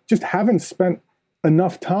just haven't spent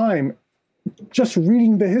enough time just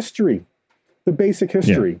reading the history, the basic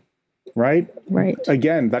history, right? Right.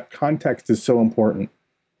 Again, that context is so important.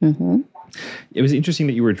 Mm-hmm. It was interesting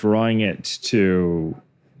that you were drawing it to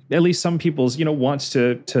at least some people's, wants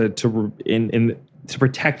to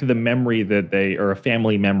protect the memory that or a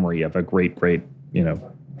family memory of a great,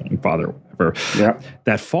 father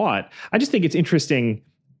that fought. I just think it's interesting,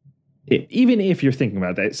 even if you're thinking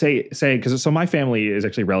about that, say, because my family is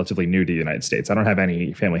actually relatively new to the United States. I don't have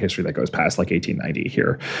any family history that goes past like 1890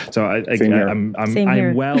 here. So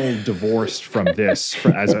I'm well divorced from this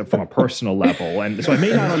from a personal level, and so I may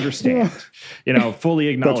not understand, fully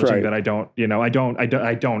acknowledging that I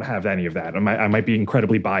don't have any of that. I might be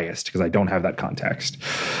incredibly biased because I don't have that context,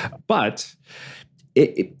 but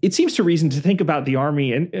it seems to reason to think about the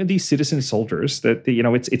Army and these citizen soldiers that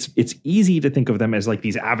it's easy to think of them as like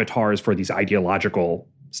these avatars for these ideological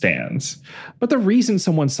stands, but the reason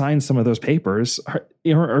someone signs some of those papers are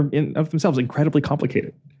in of themselves incredibly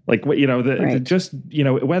complicated. Like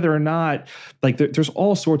whether or not there's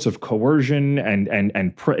all sorts of coercion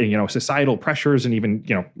and societal pressures, and even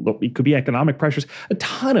it could be economic pressures, a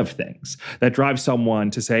ton of things that drive someone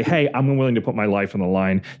to say, hey, I'm willing to put my life on the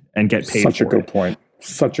line and get paid. Such a good point.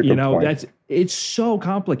 It's so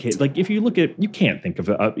complicated. Like if you look at, you can't think of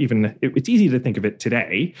it's easy to think of it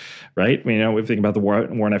today, right? I mean, we think about the war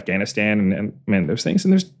in Afghanistan and those things,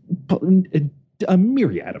 and there's a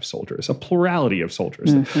myriad of soldiers, a plurality of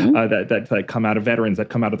soldiers that come out of veterans, that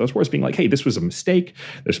come out of those wars being like, hey, this was a mistake.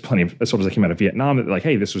 There's plenty of soldiers that came out of Vietnam that like,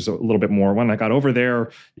 hey, this was a little bit more. When I got over there,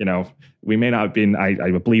 we may not have been, I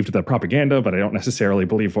believed the propaganda, but I don't necessarily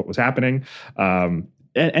believe what was happening.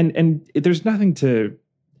 And there's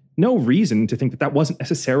no reason to think that wasn't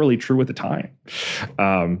necessarily true at the time.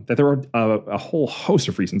 That there are a whole host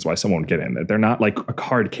of reasons why someone would get in. That they're not like a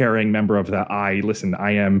card-carrying member of I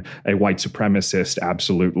am a white supremacist,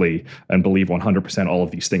 absolutely, and believe 100% all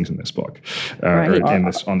of these things in this book, or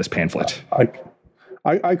on this pamphlet.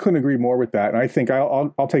 I couldn't agree more with that. And I think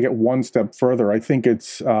I'll take it one step further. I think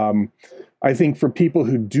it's I think for people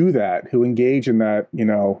who do that, who engage in that,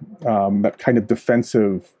 that kind of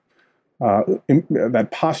defensive, that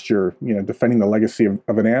posture, defending the legacy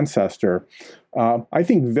of an ancestor, I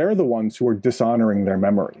think they're the ones who are dishonoring their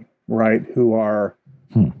memory, right? Who are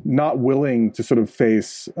not willing to sort of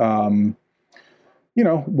face, what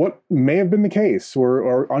may have been the case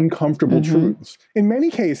or uncomfortable truths. In many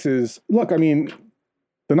cases, look, I mean,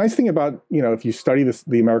 the nice thing about, if you study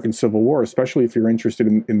the American Civil War, especially if you're interested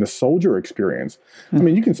in the soldier experience, I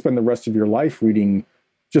mean, you can spend the rest of your life reading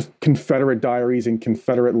just Confederate diaries and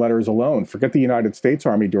Confederate letters alone. Forget the United States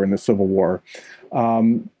Army during the Civil War.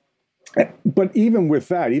 But even with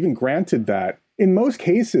that, even granted that, in most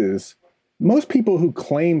cases, most people who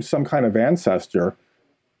claim some kind of ancestor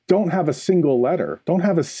don't have a single letter, don't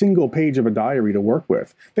have a single page of a diary to work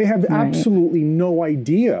with. They have absolutely no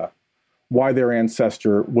idea why their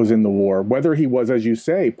ancestor was in the war, whether he was, as you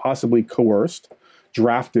say, possibly coerced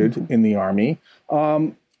drafted in the Army,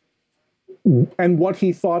 and what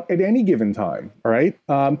he thought at any given time, right?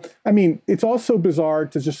 I mean, it's also bizarre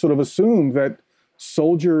to just sort of assume that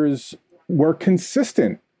soldiers were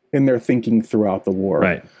consistent in their thinking throughout the war.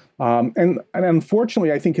 Right. And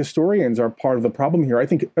unfortunately, I think historians are part of the problem here. I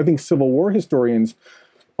think Civil War historians,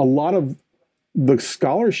 a lot of the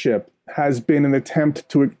scholarship has been an attempt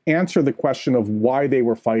to answer the question of why they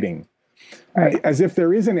were fighting, as if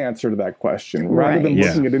there is an answer to that question, rather than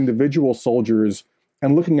looking at individual soldiers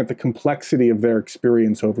and looking at the complexity of their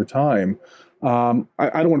experience over time. I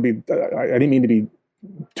don't want to be, I didn't mean to be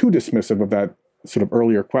too dismissive of that sort of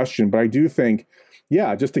earlier question, but I do think,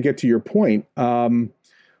 just to get to your point,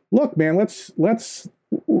 look, man, let's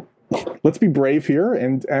be brave here,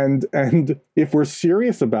 and if we're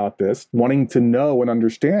serious about this, wanting to know and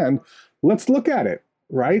understand, let's look at it,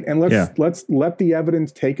 right? And let's let the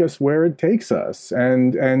evidence take us where it takes us,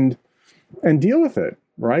 and deal with it,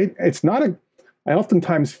 right? It's not I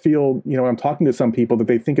oftentimes feel, when I'm talking to some people, that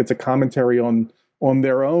they think it's a commentary on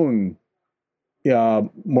their own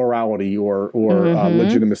morality or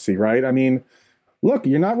legitimacy, right? I mean, look,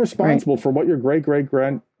 you're not responsible for what your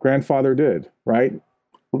great-great-grandfather did, right?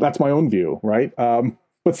 Well, that's my own view, right?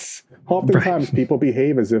 But oftentimes people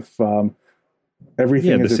behave as if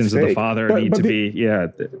everything is the sins at stake. of the father need to be,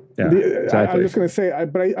 exactly. I was just going to say,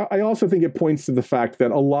 but I also think it points to the fact that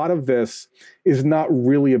a lot of this is not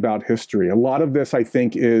really about history. A lot of this, I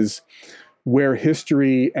think, is where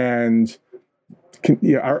history and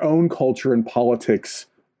our own culture and politics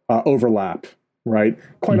overlap, right?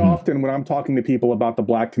 Quite often when I'm talking to people about the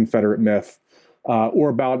Black Confederate myth or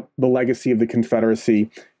about the legacy of the Confederacy,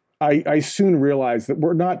 I soon realize that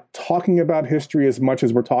we're not talking about history as much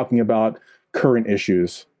as we're talking about current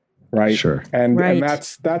issues, right? Sure. And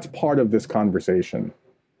that's part of this conversation.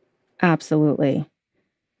 Absolutely.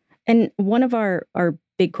 And one of our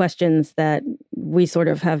big questions that we sort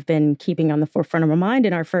of have been keeping on the forefront of our mind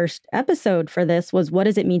in our first episode for this was, what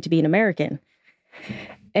does it mean to be an American?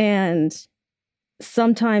 And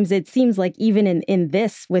sometimes it seems like even in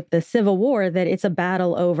this, with the Civil War, that it's a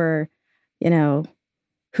battle over,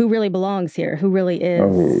 who really belongs here, who really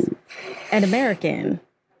is an American.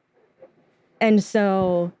 And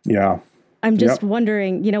so I'm just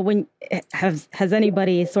wondering, when has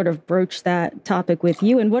anybody sort of broached that topic with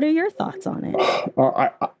you, and what are your thoughts on it?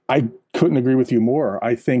 I couldn't agree with you more.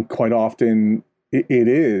 I think quite often it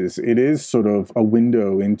is sort of a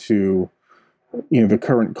window into the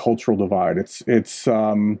current cultural divide. It's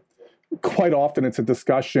quite often it's a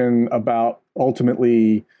discussion about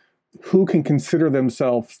ultimately who can consider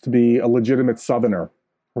themselves to be a legitimate Southerner.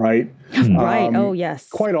 Right. Right. Oh, yes.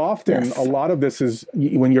 Quite often, a lot of this is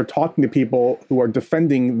when you're talking to people who are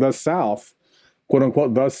defending the South, quote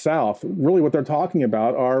unquote, the South, really what they're talking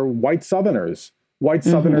about are white Southerners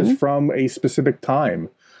from a specific time.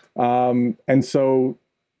 And so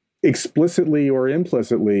explicitly or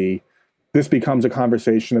implicitly, this becomes a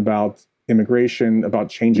conversation about immigration, about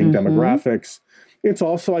changing demographics. It's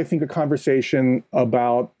also, I think, a conversation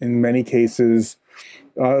about, in many cases,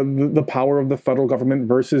 the power of the federal government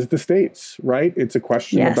versus the states, right? It's a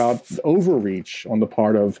question about overreach on the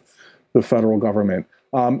part of the federal government.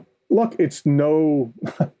 Look, it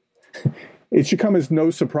should come as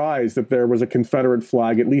no surprise that there was a Confederate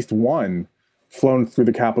flag, at least one, flown through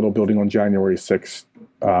the Capitol building on January 6th,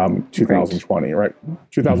 2020, right?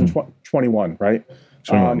 2021, right?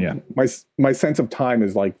 21, My sense of time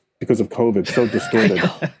is like, because of COVID, so distorted.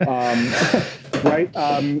 Right?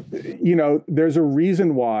 There's a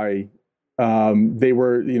reason why they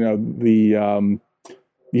were, the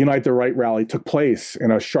Unite the Right rally took place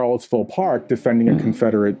in a Charlottesville park defending a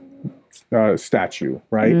Confederate statue,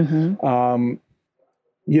 right?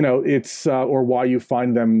 It's, or why you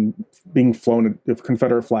find them being flown, if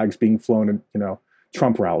Confederate flags being flown at,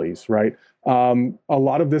 Trump rallies, right? A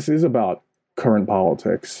lot of this is about current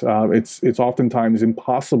politics. It's oftentimes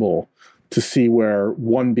impossible to see where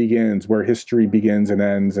one begins, where history begins and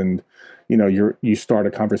ends, and you start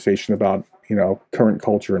a conversation about current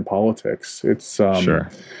culture and politics. It's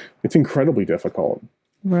it's incredibly difficult.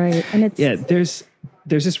 Right, and it's there's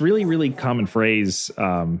this really, really common phrase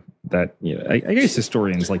that I guess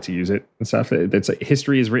historians like to use it and stuff. It's like,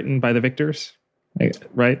 history is written by the victors,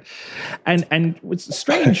 right? And what's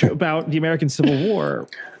strange about the American Civil War,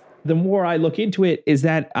 the more I look into it, is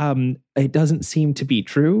that it doesn't seem to be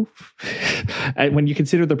true. When you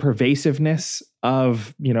consider the pervasiveness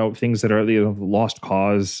of things that are the lost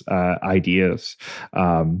cause ideas,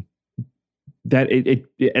 that it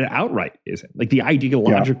outright isn't. Like the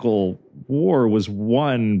ideological war was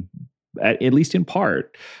won, at least in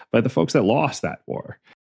part, by the folks that lost that war.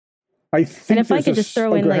 I think and if I could just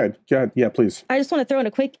throw in, go ahead. Yeah, please. I just want to throw in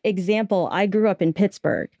a quick example. I grew up in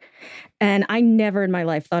Pittsburgh, and I never in my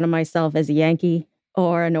life thought of myself as a Yankee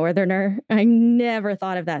or a Northerner. I never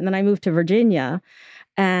thought of that. And then I moved to Virginia,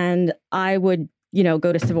 and I would,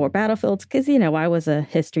 go to Civil War battlefields because, I was a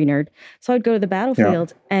history nerd. So I'd go to the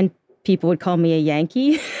battlefields, and people would call me a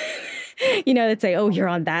Yankee. They'd say, oh, you're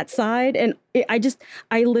on that side. And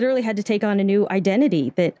I literally had to take on a new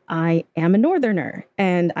identity that I am a Northerner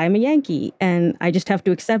and I'm a Yankee. And I just have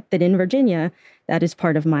to accept that in Virginia, that is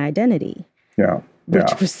part of my identity. Yeah.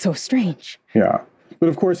 Which was so strange. Yeah. But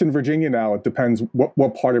of course, in Virginia now, it depends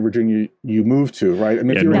what part of Virginia you move to, right? I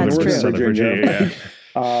mean, if you're in northern Virginia,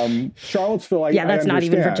 Charlottesville, that's not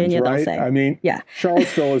even Virginia, right? They'll say. I mean,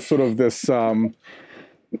 Charlottesville is sort of this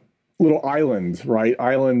little island, right?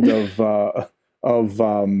 Island of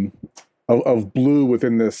blue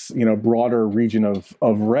within this, broader region of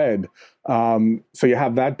red. So you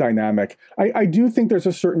have that dynamic. I do think there's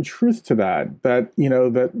a certain truth to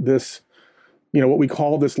that this, what we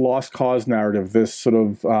call this lost cause narrative, this sort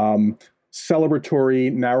of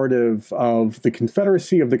celebratory narrative of the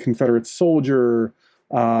Confederacy, of the Confederate soldier,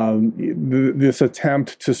 this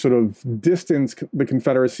attempt to sort of distance the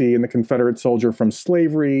Confederacy and the Confederate soldier from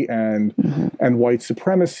slavery and white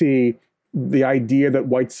supremacy, the idea that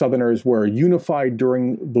white Southerners were unified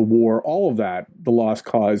during the war, all of that, the lost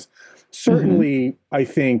cause, certainly, I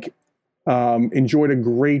think, enjoyed a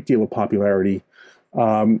great deal of popularity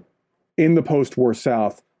in the post-war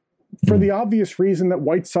South for the obvious reason that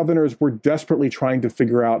white Southerners were desperately trying to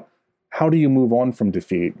figure out, how do you move on from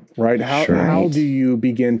defeat, right? How do you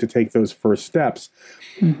begin to take those first steps?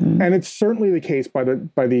 And it's certainly the case by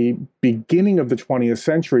the beginning of the 20th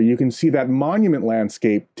century. You can see that monument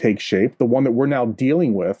landscape take shape, the one that we're now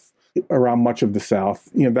dealing with around much of the South.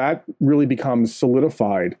 That really becomes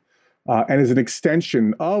solidified and is an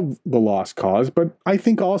extension of the lost cause, but I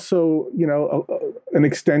think also, an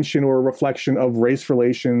extension or a reflection of race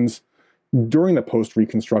relations during the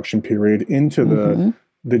post-Reconstruction period into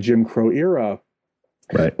the Jim Crow era.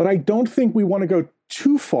 Right. But I don't think we want to go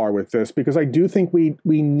too far with this, because I do think we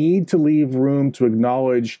need to leave room to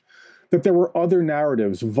acknowledge that there were other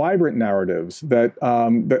narratives, vibrant narratives that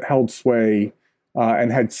held sway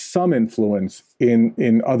and had some influence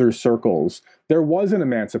in other circles. There was an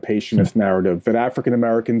emancipationist narrative that African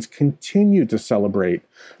Americans continued to celebrate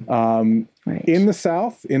in the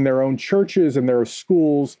South, in their own churches and their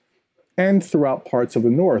schools, and throughout parts of the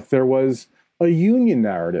North. There was a Union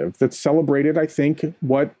narrative that celebrated, I think,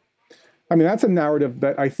 that's a narrative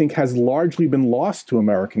that I think has largely been lost to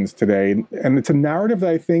Americans today. And it's a narrative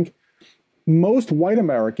that I think most white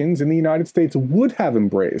Americans in the United States would have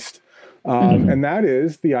embraced. And that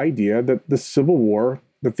is the idea that the Civil War,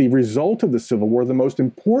 that the result of the Civil War, the most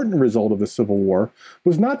important result of the Civil War,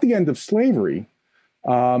 was not the end of slavery,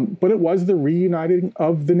 but it was the reuniting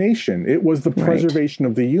of the nation. It was the preservation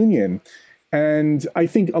of the Union. And I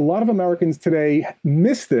think a lot of Americans today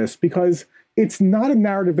miss this because it's not a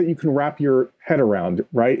narrative that you can wrap your head around,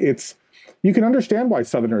 right? You can understand why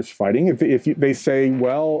Southerners fighting if they say,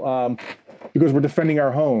 well, because we're defending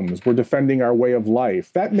our homes, we're defending our way of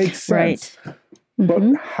life. That makes sense. But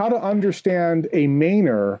how to understand a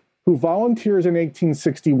Mainer who volunteers in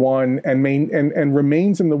 1861 and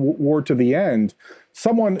remains in the war to the end,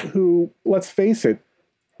 someone who, let's face it,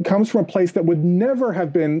 comes from a place that would never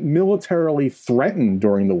have been militarily threatened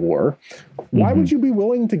during the war. Why would you be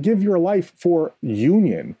willing to give your life for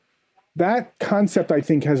Union? That concept, I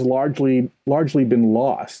think, has largely been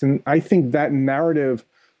lost. And I think that narrative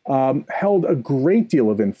held a great deal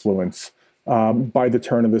of influence by the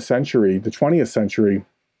turn of the century, the 20th century.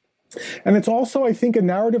 And it's also, I think, a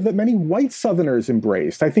narrative that many white Southerners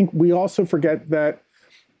embraced. I think we also forget that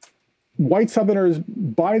white Southerners,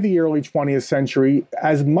 by the early 20th century,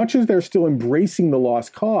 as much as they're still embracing the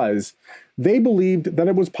lost cause, they believed that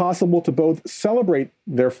it was possible to both celebrate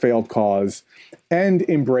their failed cause and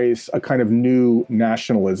embrace a kind of new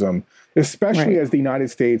nationalism, especially as the United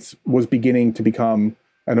States was beginning to become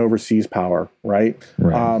an overseas power, right?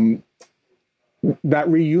 That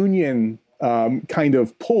reunion kind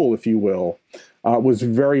of pull, if you will, was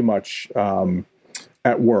very much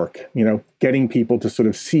at work, getting people to sort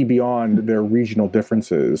of see beyond their regional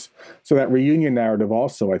differences. So that reunion narrative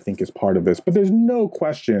also, I think, is part of this. But there's no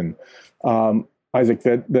question, Isaac,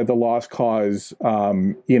 that the lost cause,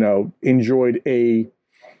 enjoyed a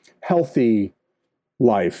healthy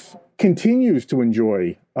life, continues to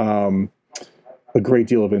enjoy a great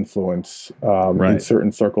deal of influence in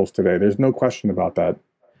certain circles today. There's no question about that.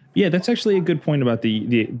 Yeah, that's actually a good point about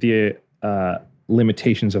the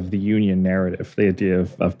limitations of the Union narrative, the idea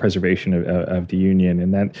of preservation of the Union.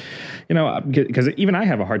 And that, because even I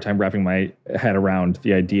have a hard time wrapping my head around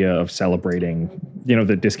the idea of celebrating,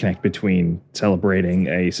 the disconnect between celebrating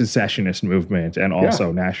a secessionist movement and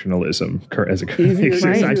also nationalism as a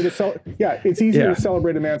it's easier to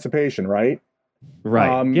celebrate emancipation, right?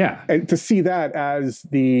 Right. And to see that as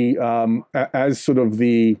as sort of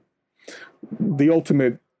the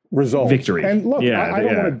ultimate result. Victory. And look, I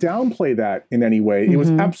don't want to downplay that in any way. It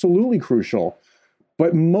was absolutely crucial.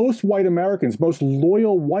 But most white Americans, most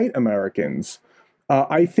loyal white Americans,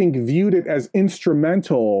 I think viewed it as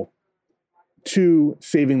instrumental to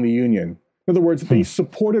saving the Union. In other words, they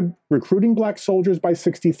supported recruiting black soldiers by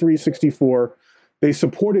 63, 64. They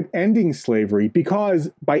supported ending slavery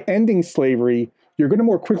because by ending slavery, you're going to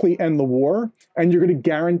more quickly end the war and you're going to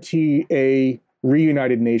guarantee a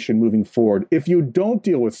reunited nation moving forward. If you don't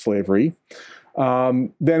deal with slavery,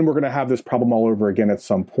 then we're going to have this problem all over again at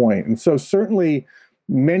some point. And so certainly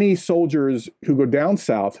many soldiers who go down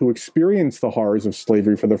south, who experience the horrors of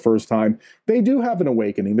slavery for the first time, they do have an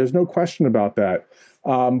awakening. There's no question about that.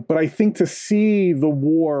 But I think to see the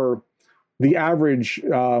war, the average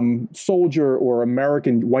soldier or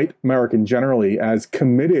white American generally, as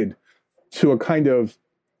committed to a kind of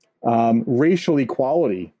racial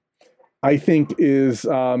equality, I think is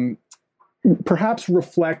perhaps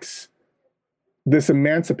reflects this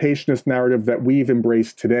emancipationist narrative that we've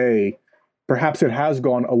embraced today. Perhaps it has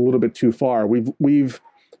gone a little bit too far.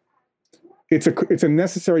 It's a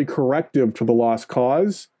necessary corrective to the lost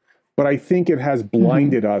cause, but I think it has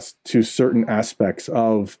blinded us to certain aspects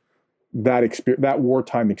of that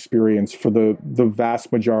wartime experience for the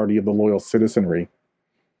vast majority of the loyal citizenry.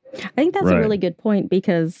 I think that's a really good point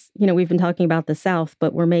because, we've been talking about the South,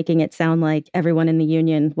 but we're making it sound like everyone in the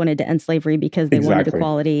Union wanted to end slavery because they wanted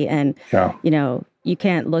equality. And, you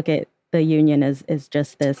can't look at the Union as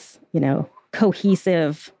just this,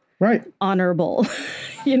 cohesive, honorable,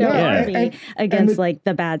 army against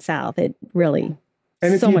the bad South. It really,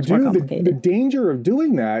 and so much more complicated. The danger of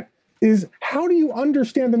doing that is how do you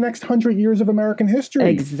understand the next 100 years of American history?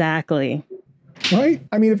 Exactly. Right?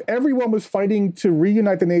 I mean, if everyone was fighting to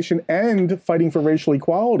reunite the nation and fighting for racial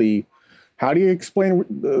equality, how do you explain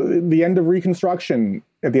the end of Reconstruction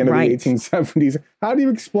at the end of the 1870s? How do you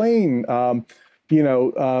explain,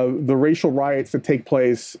 the racial riots that take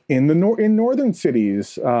place in in northern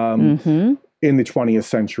cities in the 20th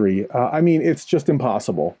century? I mean, it's just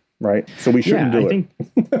impossible. Right. So we shouldn't do it. I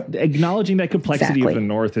think acknowledging that complexity of the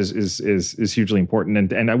North is hugely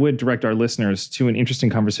important. And I would direct our listeners to an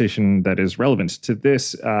interesting conversation that is relevant to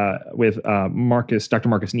this with Dr. Marcus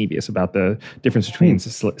Nebius about the difference between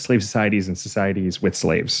slave societies and societies with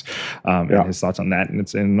slaves and his thoughts on that. And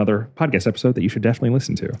it's in another podcast episode that you should definitely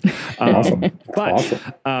listen to. Awesome.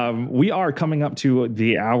 But we are coming up to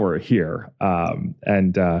the hour here.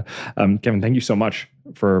 And Kevin, thank you so much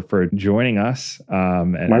for joining us.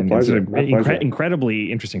 My pleasure.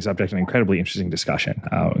 Incredibly interesting subject and incredibly interesting discussion.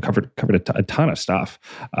 Covered a ton of stuff.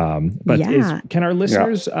 Can our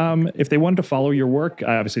listeners, if they wanted to follow your work,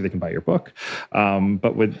 obviously they can buy your book.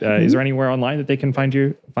 But is there anywhere online that they can find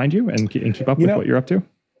you and keep up with what you're up to?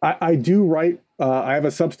 I do write. I have a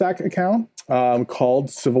Substack account called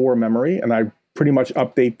Civil War Memory, and I pretty much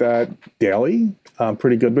update that daily. I'm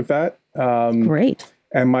pretty good with that. Great.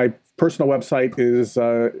 And my personal website is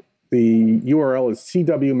the URL is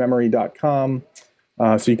cwmemory.com.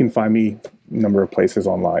 So you can find me a number of places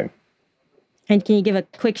online. And can you give a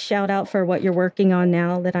quick shout out for what you're working on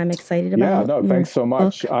now that I'm excited about? Yeah, no, thanks so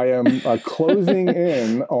much. I am closing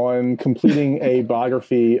in on completing a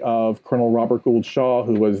biography of Colonel Robert Gould Shaw,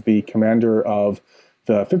 who was the commander of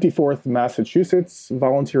the 54th Massachusetts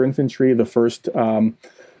Volunteer Infantry, the first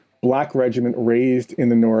Black regiment raised in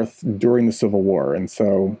the North during the Civil War. And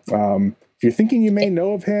so if you're thinking you may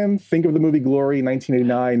know of him, think of the movie Glory,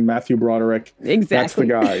 1989, Matthew Broderick. Exactly.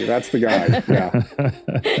 That's the guy. Yeah.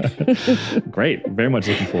 Great. Very much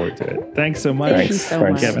looking forward to it. Thanks so much. Thank you so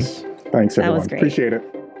much. Kevin. Thanks, everyone. That was great. Appreciate it.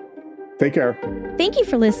 Take care. Thank you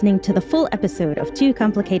for listening to the full episode of Too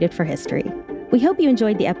Complicated for History. We hope you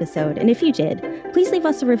enjoyed the episode, and if you did, please leave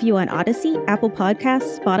us a review on Odyssey, Apple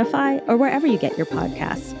Podcasts, Spotify, or wherever you get your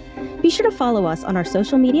podcasts. Be sure to follow us on our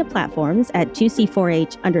social media platforms at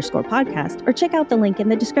 2C4H_podcast or check out the link in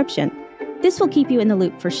the description. This will keep you in the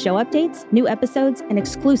loop for show updates, new episodes, and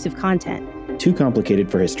exclusive content. Too Complicated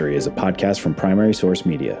for History is a podcast from Primary Source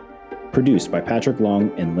Media. Produced by Patrick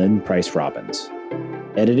Long and Lynn Price Robbins.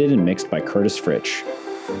 Edited and mixed by Curtis Fritsch.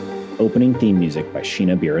 Opening theme music by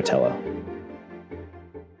Sheena Biratello.